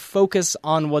can't focus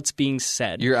on what's being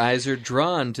said. Your eyes are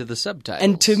drawn to the subtitles.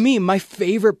 And to me, my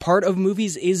favorite part of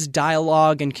movies is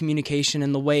dialogue and communication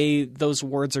and the way those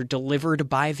words are delivered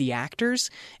by the actors.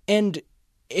 And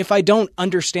if I don't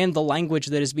understand the language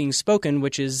that is being spoken,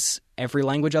 which is every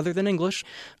language other than English,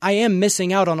 I am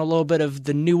missing out on a little bit of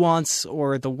the nuance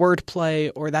or the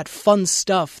wordplay or that fun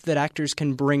stuff that actors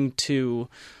can bring to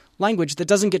language that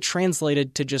doesn't get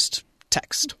translated to just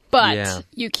text. But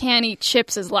you can't eat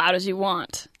chips as loud as you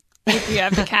want if you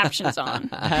have the captions on.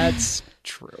 That's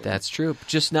true. That's true.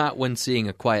 Just not when seeing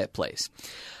A Quiet Place.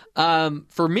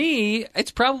 For me,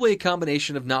 it's probably a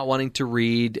combination of not wanting to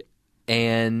read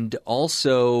and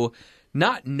also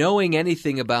not knowing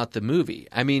anything about the movie.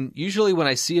 I mean, usually when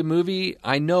I see a movie,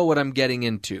 I know what I'm getting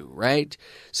into, right?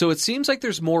 So it seems like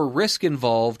there's more risk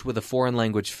involved with a foreign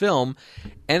language film.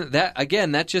 And that,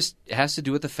 again, that just has to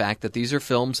do with the fact that these are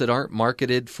films that aren't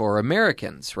marketed for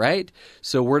Americans, right?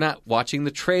 So we're not watching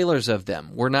the trailers of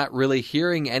them. We're not really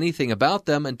hearing anything about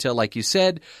them until, like you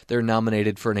said, they're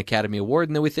nominated for an Academy Award.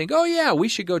 And then we think, oh, yeah, we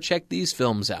should go check these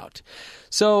films out.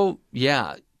 So,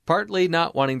 yeah. Partly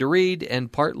not wanting to read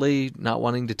and partly not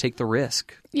wanting to take the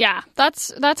risk. Yeah,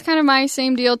 that's kind of my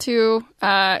same deal too.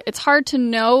 It's hard to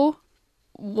know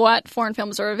what foreign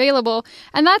films are available.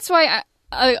 And that's why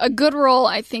a good role,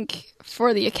 I think,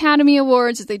 for the Academy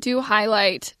Awards is they do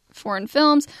highlight foreign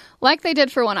films like they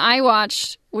did for one I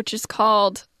watched, which is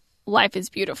called Life is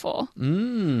Beautiful.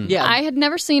 Yeah, I had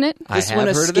never seen it. This one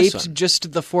escaped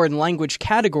just the foreign language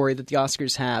category that the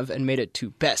Oscars have and made it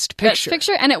to Best Picture. Best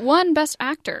Picture, and it won Best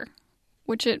Actor,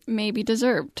 which it maybe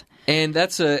deserved. And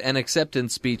that's an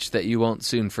acceptance speech that you won't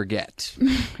soon forget.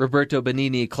 Roberto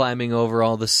Benigni climbing over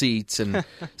all the seats and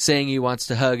saying he wants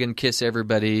to hug and kiss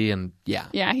everybody, and yeah.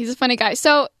 Yeah, he's a funny guy.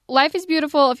 So Life is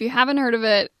Beautiful, if you haven't heard of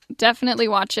it, definitely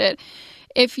watch it.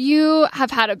 If you have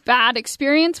had a bad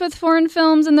experience with foreign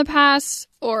films in the past,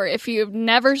 or if you've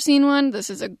never seen one, this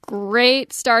is a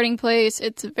great starting place.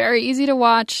 It's very easy to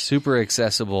watch. Super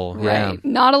accessible. Right. Yeah.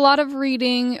 Not a lot of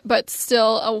reading, but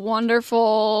still a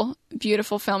wonderful,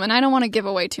 beautiful film. And I don't want to give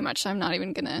away too much, so I'm not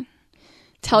even going to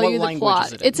tell you the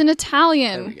plot. It's in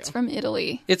Italian. It's from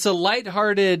Italy. It's a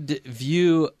lighthearted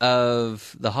view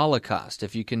of the Holocaust,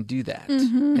 if you can do that.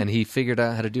 And he figured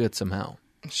out how to do it somehow.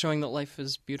 Showing that life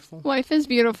is beautiful. Life is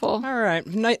beautiful. All right.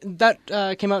 That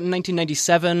came out in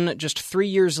 1997. Just 3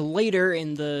 years later,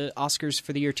 in the Oscars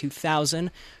for the year 2000,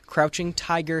 Crouching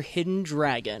Tiger, Hidden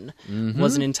Dragon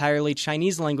was an entirely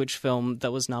Chinese-language film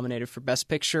that was nominated for Best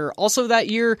Picture. Also that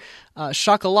year,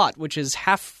 Chocolat, which is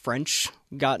half French,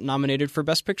 got nominated for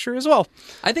Best Picture as well.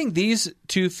 I think these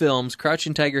two films,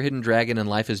 Crouching Tiger, Hidden Dragon and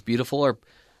Life is Beautiful, are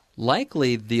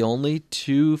likely the only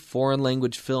two foreign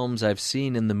language films I've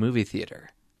seen in the movie theater.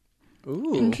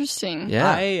 Ooh. Interesting. Yeah.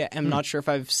 I am not sure if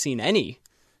I've seen any.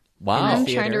 Wow. I'm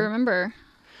trying to remember.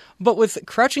 But with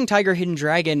Crouching Tiger, Hidden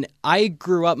Dragon, I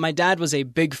grew up, my dad was a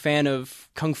big fan of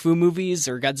Kung Fu movies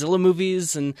or Godzilla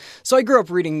movies, and so I grew up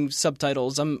reading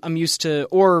subtitles. I'm used to,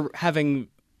 or having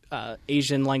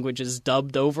Asian languages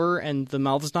dubbed over and the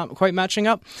mouths not quite matching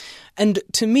up. And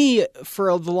to me,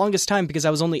 for the longest time, because I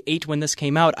was only 8 when this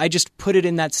came out, I just put it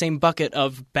in that same bucket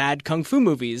of bad Kung Fu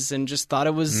movies and just thought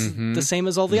it was the same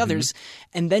as all the others.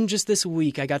 And then just this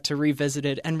week, I got to revisit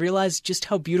it and realize just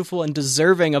how beautiful and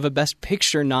deserving of a Best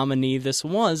Picture nominee this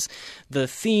was. The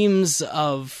themes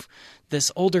of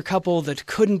this older couple that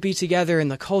couldn't be together and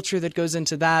the culture that goes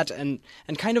into that and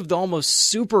kind of the almost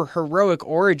super heroic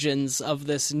origins of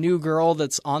this new girl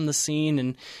that's on the scene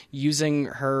and using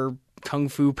her Kung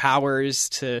Fu powers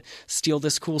to steal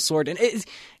this cool sword. And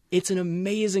It's an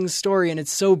amazing story, and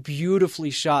it's so beautifully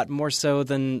shot, more so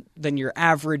than your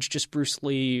average just Bruce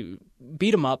Lee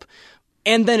beat 'em up.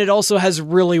 And then it also has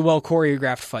really well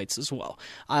choreographed fights as well.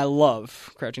 I love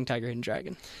Crouching Tiger, Hidden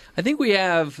Dragon. I think we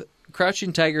have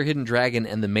Crouching Tiger, Hidden Dragon,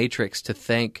 and The Matrix to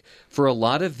thank for a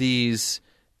lot of these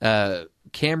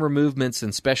camera movements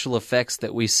and special effects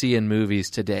that we see in movies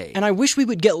today. And I wish we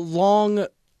would get long,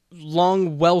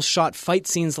 well-shot fight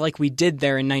scenes like we did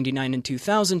there in 99 and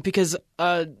 2000, because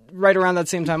right around that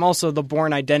same time also The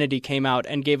Bourne Identity came out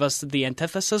and gave us the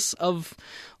antithesis of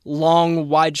long,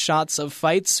 wide shots of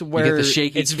fights where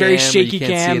it's very shaky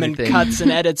cam and cuts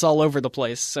and edits all over the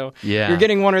place. So you're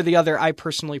getting one or the other. I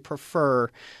personally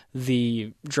prefer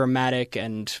the dramatic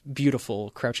and beautiful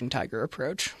Crouching Tiger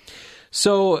approach.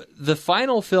 So the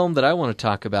final film that I want to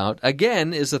talk about,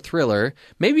 again, is a thriller.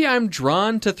 Maybe I'm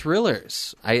drawn to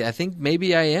thrillers. I think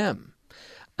maybe I am.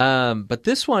 But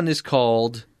this one is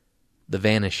called The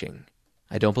Vanishing.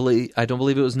 I don't believe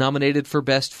it was nominated for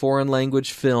Best Foreign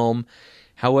Language Film.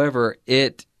 However,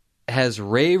 it has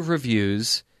rave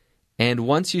reviews, and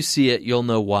once you see it, you'll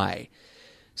know why.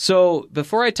 So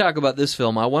before I talk about this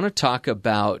film, I want to talk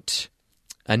about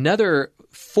another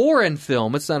foreign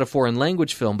film. It's not a foreign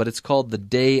language film, but it's called The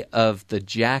Day of the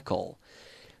Jackal.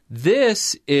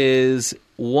 This is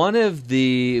one of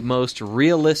the most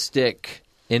realistic,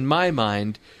 in my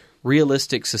mind,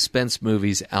 realistic suspense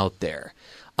movies out there.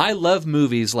 I love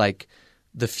movies like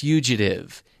The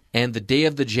Fugitive and The Day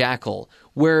of the Jackal,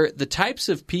 where the types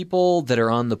of people that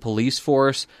are on the police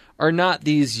force are not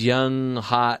these young,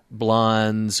 hot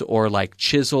blondes or like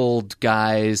chiseled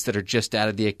guys that are just out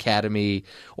of the academy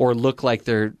or look like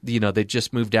they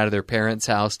just moved out of their parents'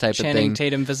 house type of thing. Channing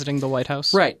Tatum visiting the White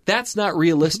House. Right. That's not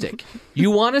realistic.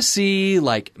 You want to see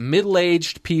like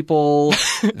middle-aged people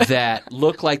that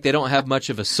look like they don't have much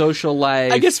of a social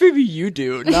life. I guess maybe you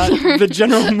do, not the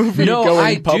general movie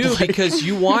going public. No, I do, because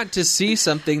you want to see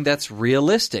something that's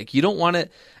realistic. You don't want to...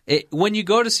 When you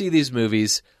go to see these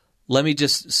movies... Let me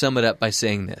just sum it up by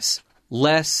saying this.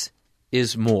 Less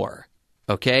is more.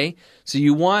 Okay? So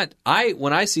when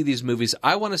I see these movies,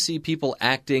 I want to see people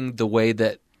acting the way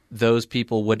that those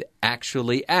people would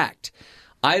actually act.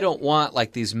 I don't want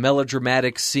like these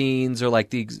melodramatic scenes or like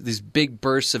these big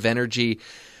bursts of energy.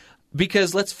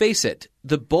 Because let's face it,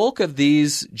 the bulk of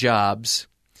these jobs,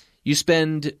 you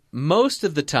spend most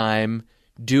of the time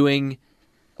doing...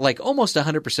 like almost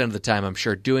 100% of the time, I'm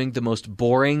sure, doing the most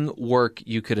boring work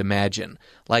you could imagine.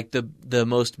 Like the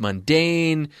most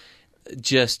mundane,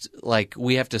 just like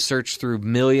we have to search through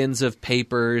millions of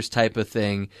papers type of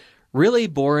thing. Really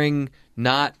boring,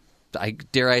 not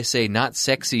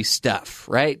sexy stuff,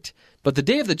 right? But The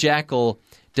Day of the Jackal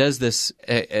does this,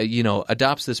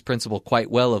 adopts this principle quite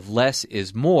well of less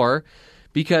is more,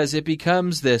 because it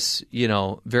becomes this,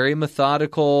 very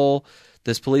methodical...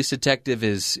 This police detective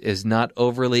is not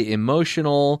overly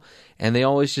emotional, and they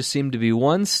always just seem to be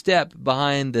one step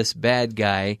behind this bad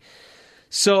guy.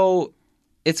 So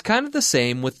it's kind of the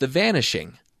same with The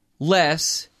Vanishing.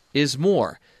 Less is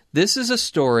more. This is a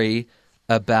story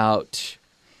about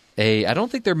I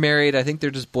don't think they're married. I think they're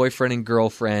just boyfriend and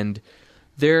girlfriend.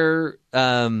 They're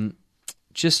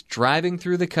just driving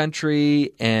through the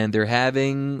country, and they're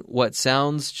having what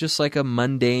sounds just like a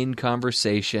mundane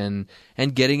conversation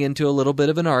and getting into a little bit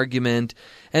of an argument.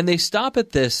 And they stop at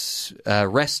this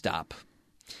rest stop,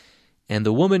 and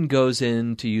the woman goes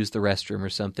in to use the restroom or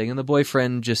something, and the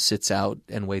boyfriend just sits out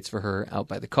and waits for her out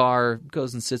by the car,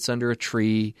 goes and sits under a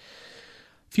tree.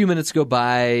 A few minutes go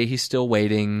by, he's still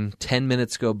waiting. 10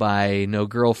 minutes go by, no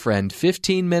girlfriend.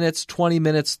 15 minutes, 20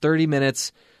 minutes, 30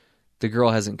 minutes, the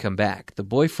girl hasn't come back. The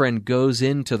boyfriend goes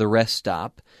into the rest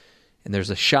stop, and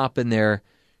there's a shop in there.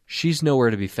 She's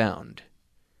nowhere to be found.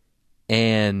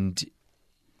 And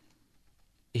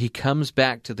he comes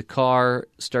back to the car,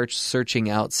 starts searching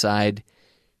outside.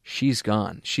 She's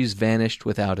gone. She's vanished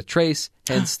without a trace,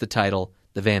 hence the title,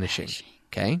 The Vanishing.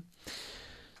 Okay?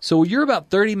 So you're about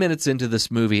 30 minutes into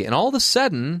this movie, and all of a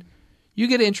sudden, you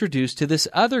get introduced to this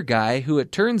other guy who,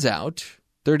 it turns out,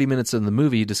 30 minutes in the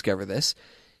movie, you discover this,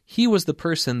 he was the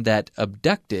person that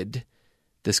abducted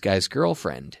this guy's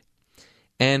girlfriend.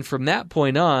 And from that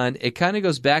point on, it kind of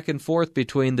goes back and forth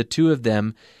between the two of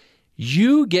them.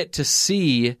 You get to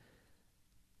see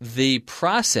the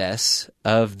process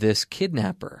of this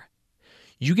kidnapper.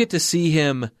 You get to see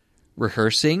him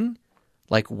rehearsing,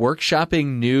 like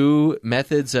workshopping new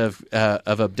methods of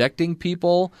abducting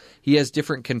people. He has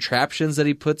different contraptions that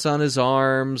he puts on his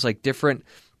arms, like different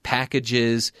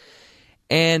packages.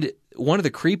 And one of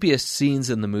the creepiest scenes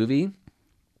in the movie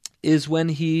is when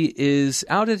he is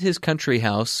out at his country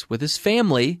house with his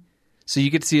family, So you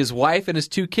get to see his wife and his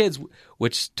 2 kids,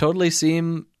 which totally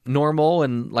seem normal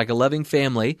and like a loving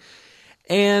family.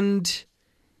 And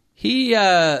he,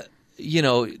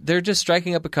 they're just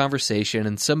striking up a conversation,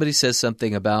 and somebody says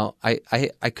something about, I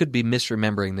could be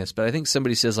misremembering this, but I think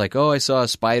somebody says like, oh, I saw a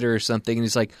spider or something. And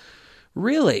he's like,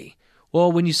 really?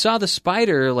 Well, when you saw the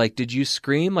spider, like, did you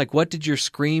scream? Like, what did your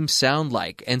scream sound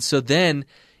like? And so then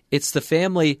it's the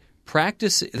family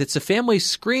it's a family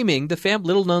screaming,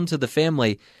 little known to the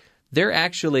family. They're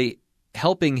actually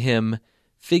helping him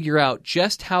figure out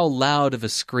just how loud of a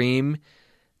scream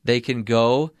they can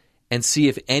go and see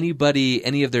if any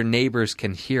of their neighbors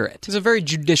can hear it. He's a very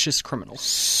judicious criminal.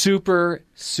 Super,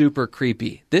 super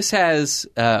creepy. This has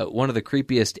one of the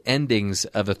creepiest endings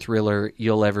of a thriller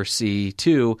you'll ever see,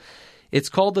 too. It's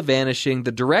called The Vanishing.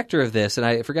 The director of this, and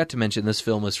I forgot to mention this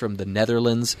film was from the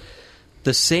Netherlands.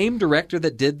 The same director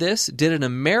that did this did an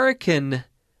American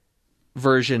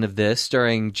version of this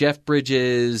starring Jeff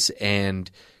Bridges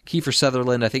and Kiefer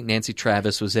Sutherland. I think Nancy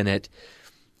Travis was in it.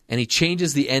 And he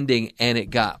changes the ending, and it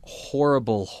got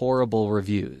horrible, horrible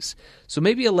reviews. So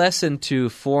maybe a lesson to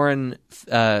foreign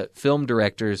film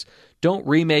directors: don't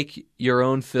remake your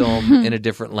own film in a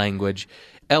different language.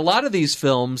 A lot of these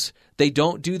films, they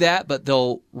don't do that, but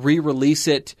they'll re-release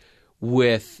it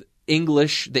with the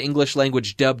English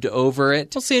language dubbed over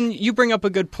it. Well, see, and you bring up a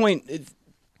good point.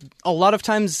 A lot of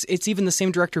times, it's even the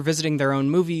same director visiting their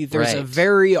own movie. There's a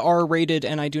very R-rated,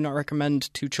 and I do not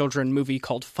recommend to children, movie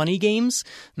called Funny Games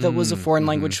that was a foreign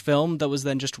language film that was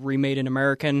then just remade in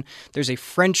American. There's a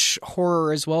French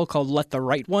horror as well called Let the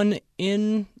Right One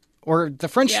In. Or the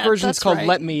French version is called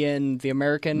Let Me In. The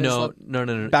American no.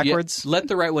 backwards. Yeah, Let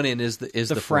the Right One In is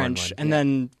the French. one. And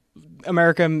then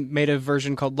America made a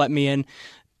version called Let Me In.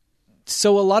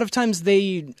 So a lot of times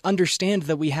they understand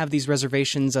that we have these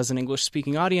reservations as an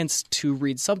English-speaking audience to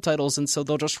read subtitles, and so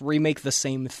they'll just remake the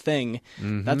same thing.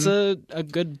 Mm-hmm. That's a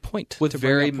good point with to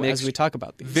very bring up mixed, as we talk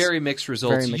about these. Very mixed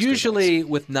results, usually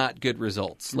with not good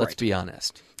results, let's be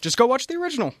honest. Just go watch the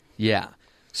original. Yeah.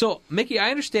 So, Mickey,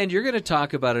 I understand you're going to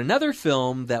talk about another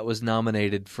film that was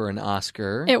nominated for an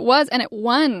Oscar. It was, and it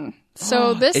won.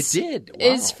 So this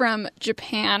is from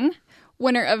Japan,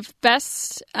 winner of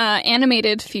Best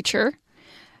Animated Feature,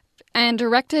 and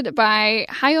directed by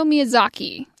Hayao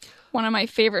Miyazaki, one of my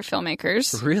favorite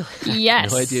filmmakers. Really?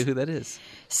 Yes. No idea who that is.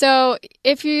 So,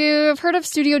 if you've heard of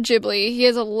Studio Ghibli, he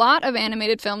has a lot of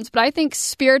animated films, but I think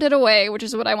Spirited Away, which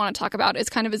is what I want to talk about, is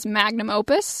kind of his magnum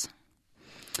opus.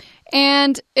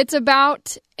 And it's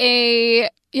about a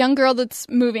young girl that's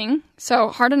moving, so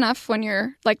hard enough when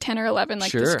you're like 10 or 11,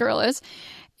 like this girl is.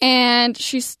 And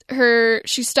she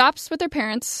stops with her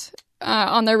parents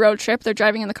on their road trip. They're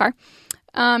driving in the car,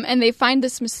 and they find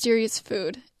this mysterious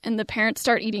food, and the parents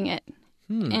start eating it.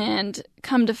 And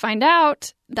come to find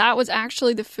out, that was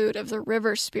actually the food of the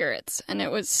river spirits, and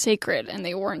it was sacred, and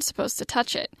they weren't supposed to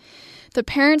touch it. The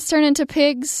parents turn into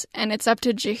pigs, and it's up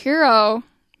to Chihiro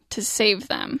to save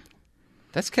them.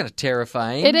 That's kind of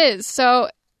terrifying. It is. So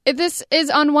this is,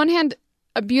 on one hand,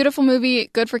 a beautiful movie,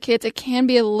 good for kids. It can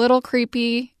be a little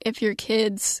creepy if your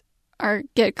kids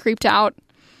get creeped out.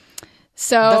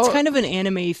 So that's kind of an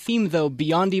anime theme, though.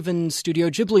 Beyond even Studio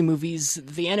Ghibli movies,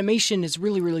 the animation is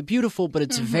really, really beautiful, but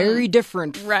it's very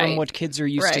different from what kids are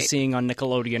used to seeing on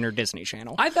Nickelodeon or Disney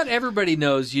Channel. I thought everybody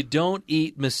knows you don't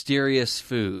eat mysterious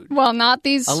food. Well, not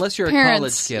these unless you're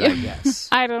parents. A college kid, I guess.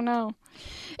 I don't know.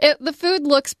 The food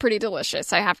looks pretty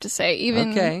delicious, I have to say.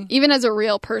 Even as a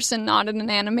real person, not in an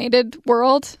animated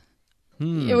world,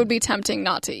 it would be tempting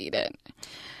not to eat it.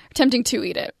 Tempting to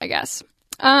eat it, I guess.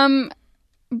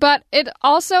 But it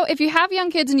also, if you have young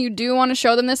kids and you do want to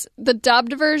show them this, the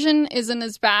dubbed version isn't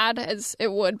as bad as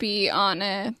it would be on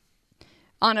a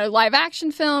live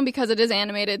action film because it is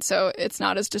animated, so it's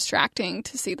not as distracting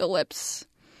to see the lips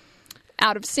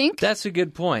out of sync. That's a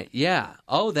good point. Yeah.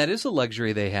 Oh, that is a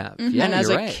luxury they have. Mm-hmm. Yeah, and as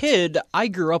a kid, I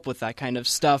grew up with that kind of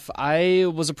stuff. I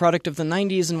was a product of the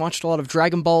 90s and watched a lot of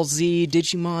Dragon Ball Z,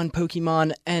 Digimon,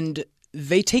 Pokemon, and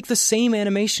they take the same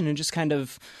animation and just kind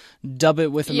of dub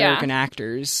it with American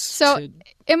actors. So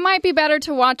it might be better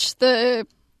to watch the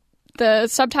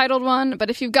subtitled one,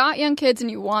 but if you've got young kids and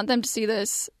you want them to see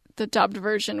this, the dubbed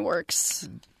version works.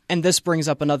 And this brings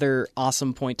up another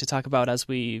awesome point to talk about as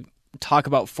we talk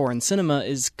about foreign cinema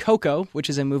is Coco, which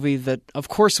is a movie that, of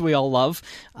course, we all love,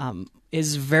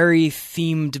 is very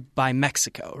themed by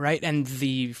Mexico, right? And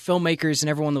the filmmakers and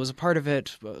everyone that was a part of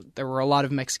it, there were a lot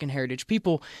of Mexican heritage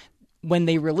people. When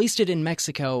they released it in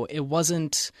Mexico, it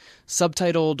wasn't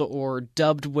subtitled or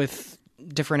dubbed with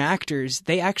different actors,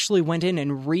 they actually went in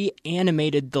and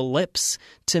reanimated the lips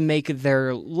to make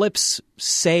their lips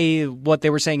say what they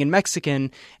were saying in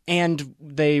Mexican, and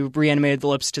they reanimated the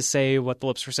lips to say what the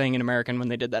lips were saying in American when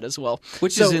they did that as well.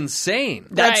 Which is insane.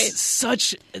 That's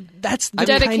Right. That's the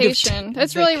dedication. Kind of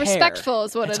That's really respectful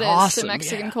is what it's it is awesome, to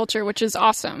Mexican yeah. culture, which is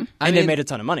awesome. And they made a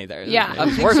ton of money there. Yeah. A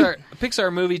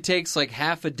Pixar movie takes like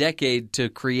half a decade to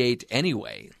create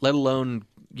anyway, let alone,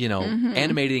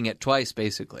 animating it twice,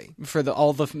 basically. For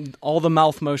all the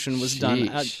mouth motion was done.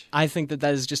 Sheesh. I think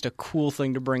that is just a cool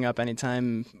thing to bring up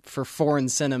anytime for foreign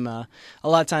cinema. A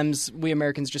lot of times we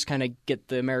Americans just kind of get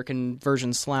the American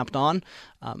version slapped on,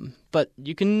 but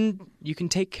you can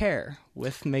take care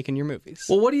with making your movies.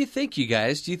 Well, what do you think, you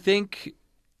guys? Do you think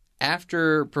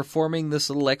after performing this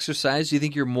little exercise, do you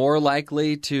think you're more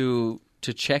likely to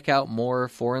check out more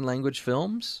foreign language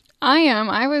films? I am.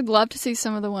 I would love to see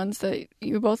some of the ones that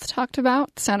you both talked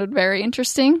about. Sounded very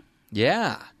interesting.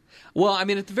 Yeah. Well, I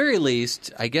mean, at the very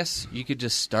least, I guess you could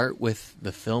just start with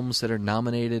the films that are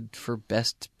nominated for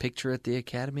Best Picture at the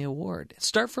Academy Award.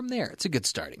 Start from there. It's a good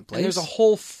starting place. And there's a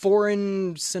whole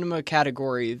foreign cinema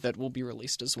category that will be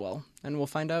released as well. And we'll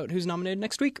find out who's nominated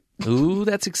next week. Ooh,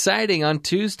 that's exciting on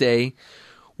Tuesday.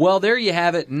 Well, there you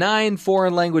have it. 9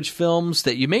 foreign language films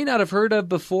that you may not have heard of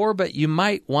before, but you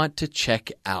might want to check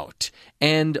out.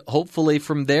 And hopefully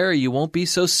from there, you won't be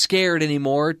so scared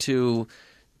anymore to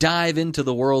dive into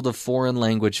the world of foreign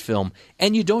language film.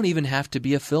 And you don't even have to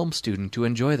be a film student to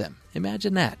enjoy them.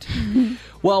 Imagine that.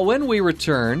 Well, when we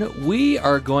return, we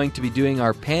are going to be doing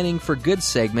our Panning for Good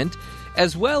segment,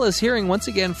 as well as hearing once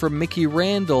again from Mickey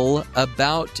Randall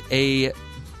about a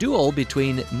duel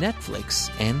between Netflix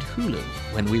and Hulu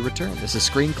when we return. This is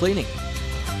Screen Cleaning.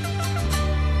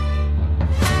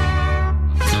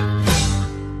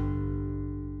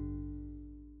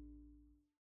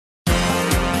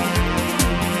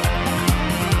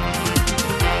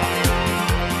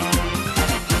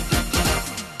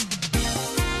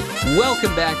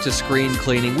 Welcome back to Screen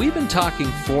Cleaning. We've been talking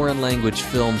foreign language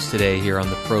films today here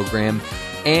on the program.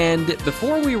 And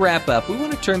before we wrap up, we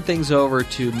want to turn things over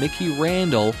to Mickey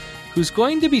Randall, who's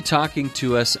going to be talking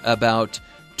to us about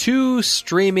 2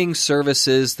 streaming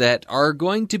services that are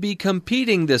going to be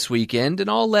competing this weekend, and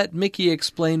I'll let Mickey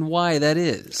explain why that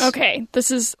is. Okay, this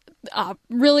is a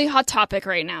really hot topic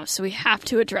right now, so we have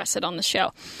to address it on the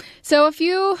show. So a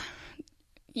few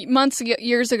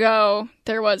years ago,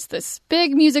 there was this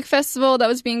big music festival that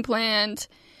was being planned.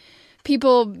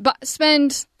 People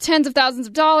spend tens of thousands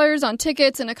of dollars on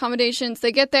tickets and accommodations.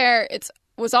 They get there. It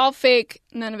was all fake.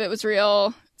 None of it was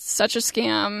real. Such a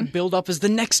scam. Build up as the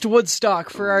next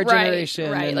Woodstock for our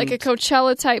generation. Right, like a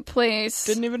Coachella type place.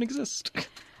 Didn't even exist.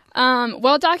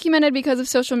 Well documented because of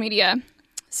social media.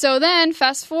 So then,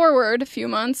 fast forward a few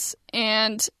months,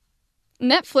 and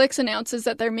Netflix announces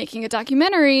that they're making a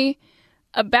documentary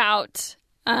about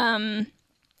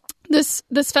this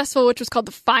festival, which was called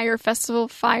the Fyre Festival,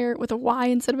 Fire with a Y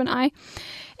instead of an I.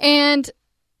 And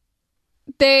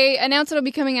they announced it'll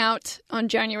be coming out on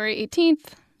January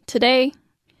 18th, today.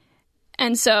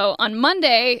 And so on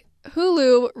Monday,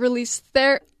 Hulu released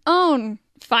their own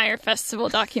Fyre Festival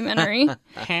documentary,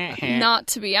 not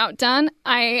to be outdone.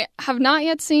 I have not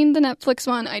yet seen the Netflix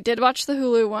one. I did watch the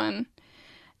Hulu one.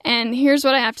 And here's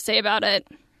what I have to say about it.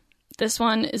 This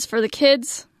one is for the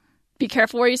kids. Be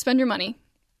careful where you spend your money.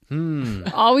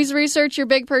 Always research your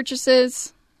big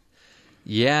purchases.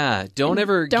 Yeah, don't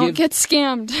get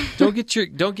scammed.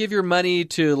 Don't give your money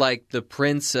to like the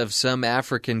prince of some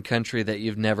African country that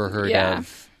you've never heard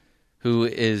of, who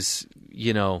is,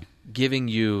 giving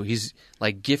you, he's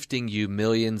like gifting you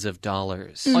millions of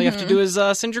dollars. All you have to do is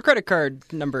send your credit card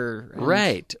number.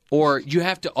 Right. Or all you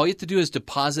have to do is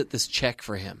deposit this check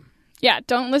for him. Yeah,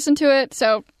 don't listen to it.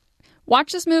 So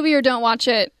watch this movie or don't watch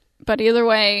it. But either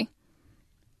way,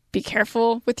 be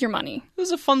careful with your money. It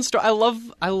was a fun story. I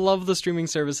love the streaming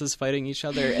services fighting each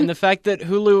other. And the fact that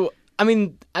Hulu, I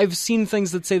mean, I've seen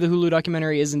things that say the Hulu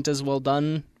documentary isn't as well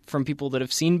done from people that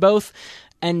have seen both.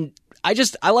 And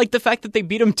I like the fact that they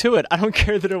beat them to it. I don't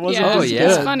care that it wasn't as good.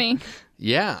 It's funny.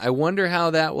 Yeah, I wonder how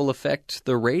that will affect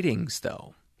the ratings,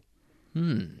 though.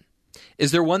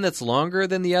 Is there one that's longer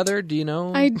than the other? Do you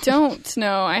know? I don't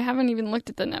know. I haven't even looked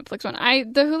at the Netflix one.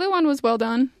 The Hulu one was well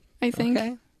done, I think.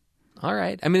 Okay. All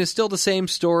right. I mean, it's still the same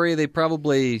story. They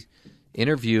probably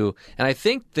interview. And I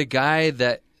think the guy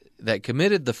that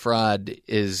committed the fraud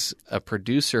is a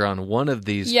producer on one of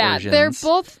these versions. Yeah, they're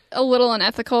both a little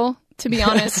unethical, to be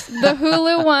honest. The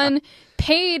Hulu one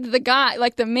paid the guy,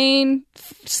 like the main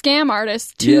scam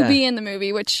artist, to be in the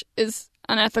movie, which is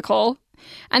unethical.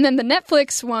 And then the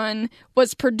Netflix one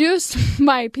was produced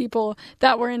by people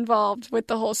that were involved with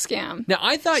the whole scam. Now,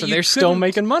 I thought So you they're still couldn't-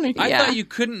 making money. I Yeah. thought you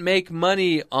couldn't make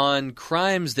money on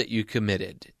crimes that you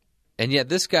committed. And yet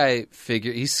this guy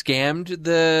he scammed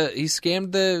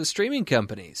the streaming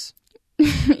companies.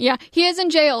 Yeah, he is in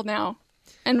jail now.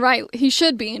 And he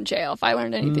should be in jail if I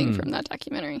learned anything from that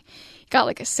documentary. He got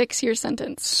like a 6-year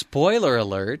sentence. Spoiler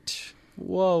alert.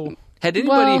 Whoa. Had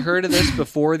anybody Well- heard of this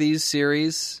before these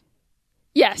series?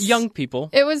 Yes. Young people.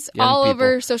 It was Young all people.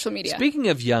 over social media. Speaking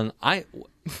of young,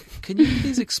 can you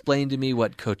please explain to me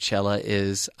what Coachella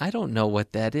is? I don't know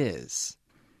what that is.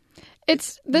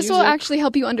 This will Music. actually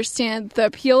help you understand the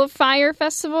appeal of Fire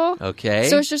Festival. Okay.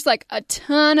 So it's just like a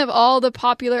ton of all the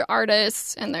popular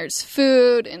artists, and there's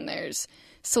food, and there's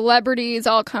celebrities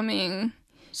all coming.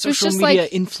 So it's Social just media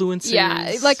like, influencers.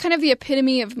 yeah, like kind of the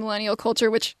epitome of millennial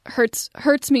culture, which hurts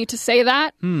me to say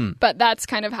that, but that's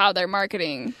kind of how they're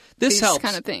marketing This these helps.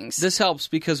 kind of things. This helps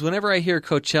because whenever I hear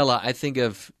Coachella, I think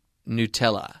of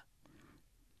Nutella.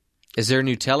 Is there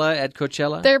Nutella at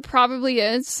Coachella? There probably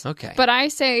is. Okay. But I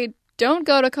say don't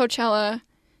go to Coachella.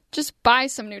 Just buy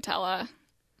some Nutella.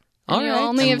 All And you'll right.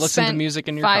 only And have listen to spent music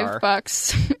in your car.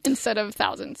 $5 instead of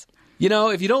thousands. You know,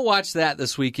 if you don't watch that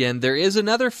this weekend, there is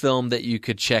another film that you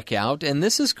could check out, and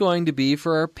this is going to be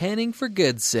for our Panning for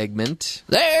Good segment.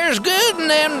 There's good in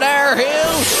them there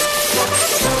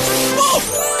hills.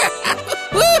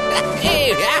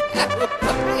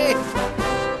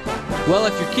 Well,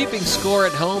 if you're keeping score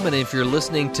at home and if you're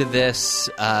listening to this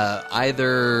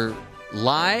either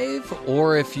live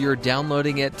or if you're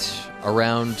downloading it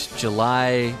around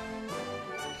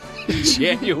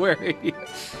January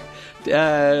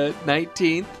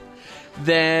 19th,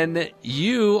 then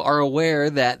you are aware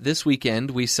that this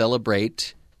weekend we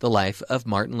celebrate the life of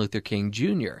Martin Luther King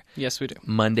Jr. Yes, we do.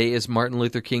 Monday is Martin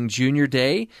Luther King Jr.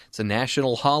 Day. It's a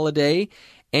national holiday.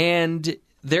 And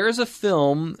there is a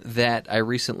film that I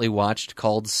recently watched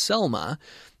called Selma.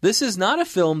 This is not a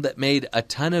film that made a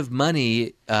ton of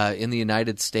money in the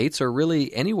United States or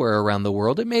really anywhere around the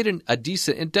world. It made it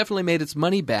definitely made its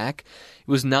money back. It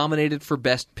was nominated for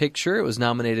Best Picture. It was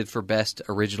nominated for Best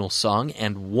Original Song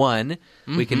and won.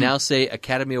 We can now say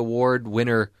Academy Award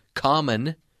winner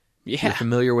Common. If you're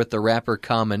familiar with the rapper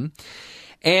Common.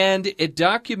 And it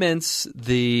documents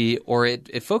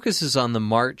it focuses on the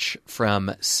march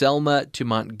from Selma to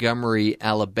Montgomery,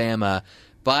 Alabama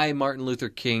by Martin Luther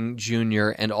King Jr.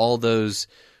 and all those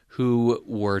who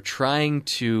were trying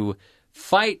to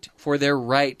fight for their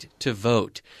right to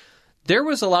vote. There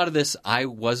was a lot of this I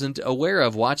wasn't aware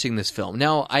of watching this film.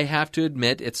 Now, I have to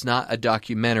admit it's not a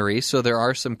documentary, so there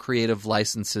are some creative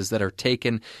licenses that are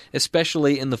taken,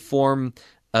 especially in the form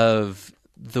of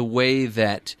the way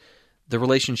that the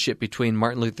relationship between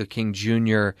Martin Luther King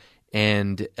Jr.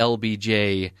 and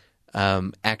LBJ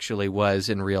actually was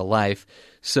in real life.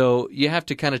 So you have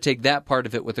to kind of take that part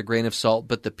of it with a grain of salt.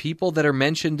 But the people that are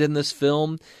mentioned in this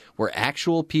film were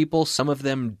actual people. Some of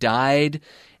them died,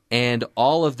 and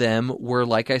all of them were,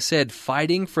 like I said,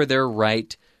 fighting for their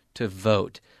right to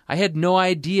vote. I had no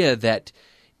idea that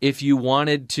if you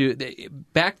wanted to,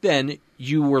 back then,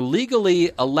 you were legally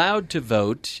allowed to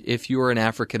vote if you were an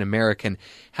African American.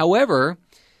 However,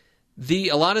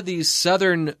 a lot of these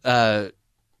southern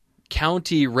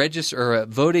county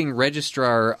voting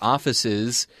registrar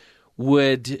offices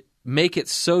would make it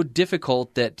so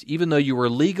difficult that even though you were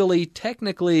legally,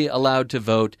 technically allowed to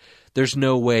vote, there's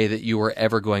no way that you were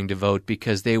ever going to vote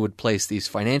because they would place these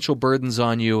financial burdens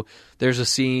on you. There's a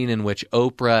scene in which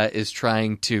Oprah is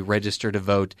trying to register to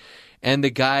vote, and the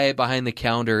guy behind the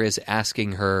counter is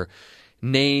asking her,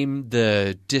 name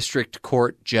the district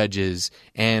court judges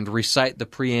and recite the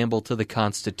preamble to the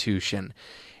Constitution.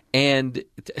 And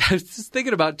I was just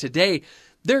thinking about today,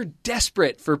 they're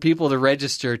desperate for people to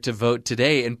register to vote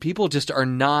today, and people just are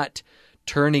not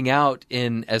turning out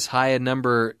in as high a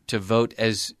number to vote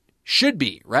as should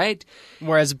be, right?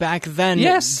 Whereas back then,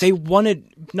 Yes. they wanted,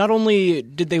 not only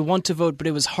did they want to vote, but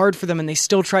it was hard for them, and they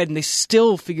still tried, and they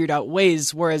still figured out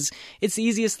ways, whereas it's the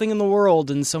easiest thing in the world,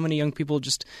 and so many young people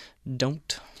just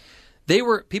don't.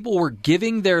 People were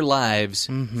giving their lives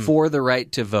for the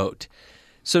right to vote.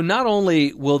 So not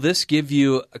only will this give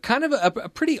you a kind of a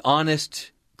pretty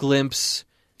honest glimpse.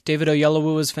 David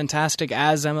Oyelowo was fantastic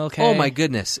as MLK. Oh, my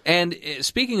goodness. And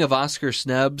speaking of Oscar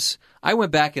snubs, I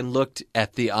went back and looked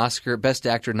at the Oscar Best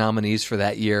Actor nominees for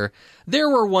that year. There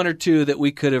were one or two that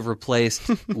we could have replaced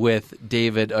with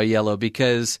David Oyelowo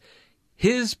because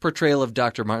his portrayal of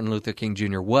Dr. Martin Luther King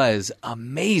Jr. was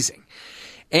amazing.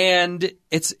 And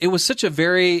it was a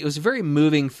very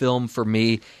moving film for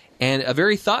me and a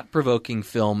very thought-provoking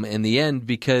film in the end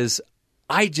because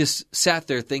I just sat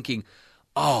there thinking,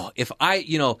 oh, if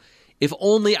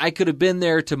only I could have been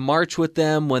there to march with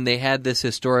them when they had this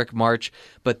historic march.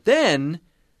 But then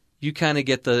you kind of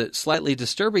get the slightly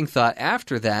disturbing thought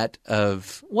after that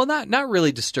of, well, not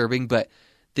really disturbing, but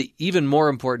the even more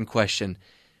important question,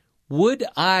 would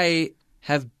I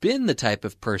have been the type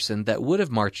of person that would have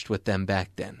marched with them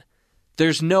back then?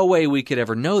 There's no way we could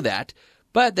ever know that,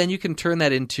 but then you can turn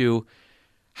that into,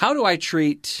 how do I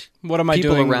treat what am I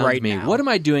people doing around right me? now? What am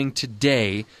I doing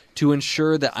today to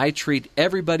ensure that I treat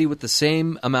everybody with the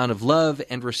same amount of love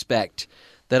and respect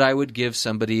that I would give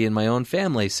somebody in my own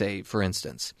family, say, for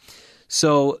instance?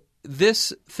 So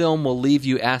this film will leave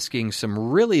you asking some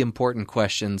really important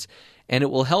questions, and it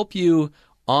will help you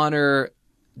honor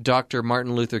Dr.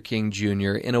 Martin Luther King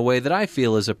Jr. in a way that I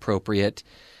feel is appropriate.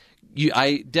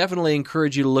 I definitely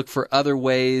encourage you to look for other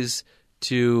ways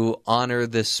to honor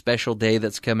this special day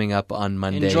that's coming up on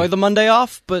Monday. Enjoy the Monday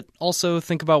off, but also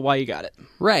think about why you got it.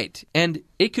 Right. And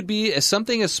it could be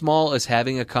something as small as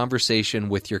having a conversation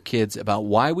with your kids about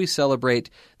why we celebrate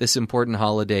this important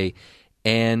holiday,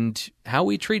 and how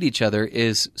we treat each other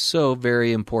is so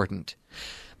very important.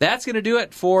 That's going to do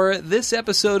it for this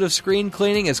episode of Screen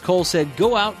Cleaning. As Cole said,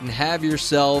 go out and have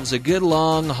yourselves a good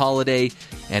long holiday,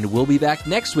 and we'll be back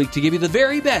next week to give you the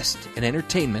very best in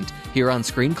entertainment here on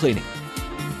Screen Cleaning.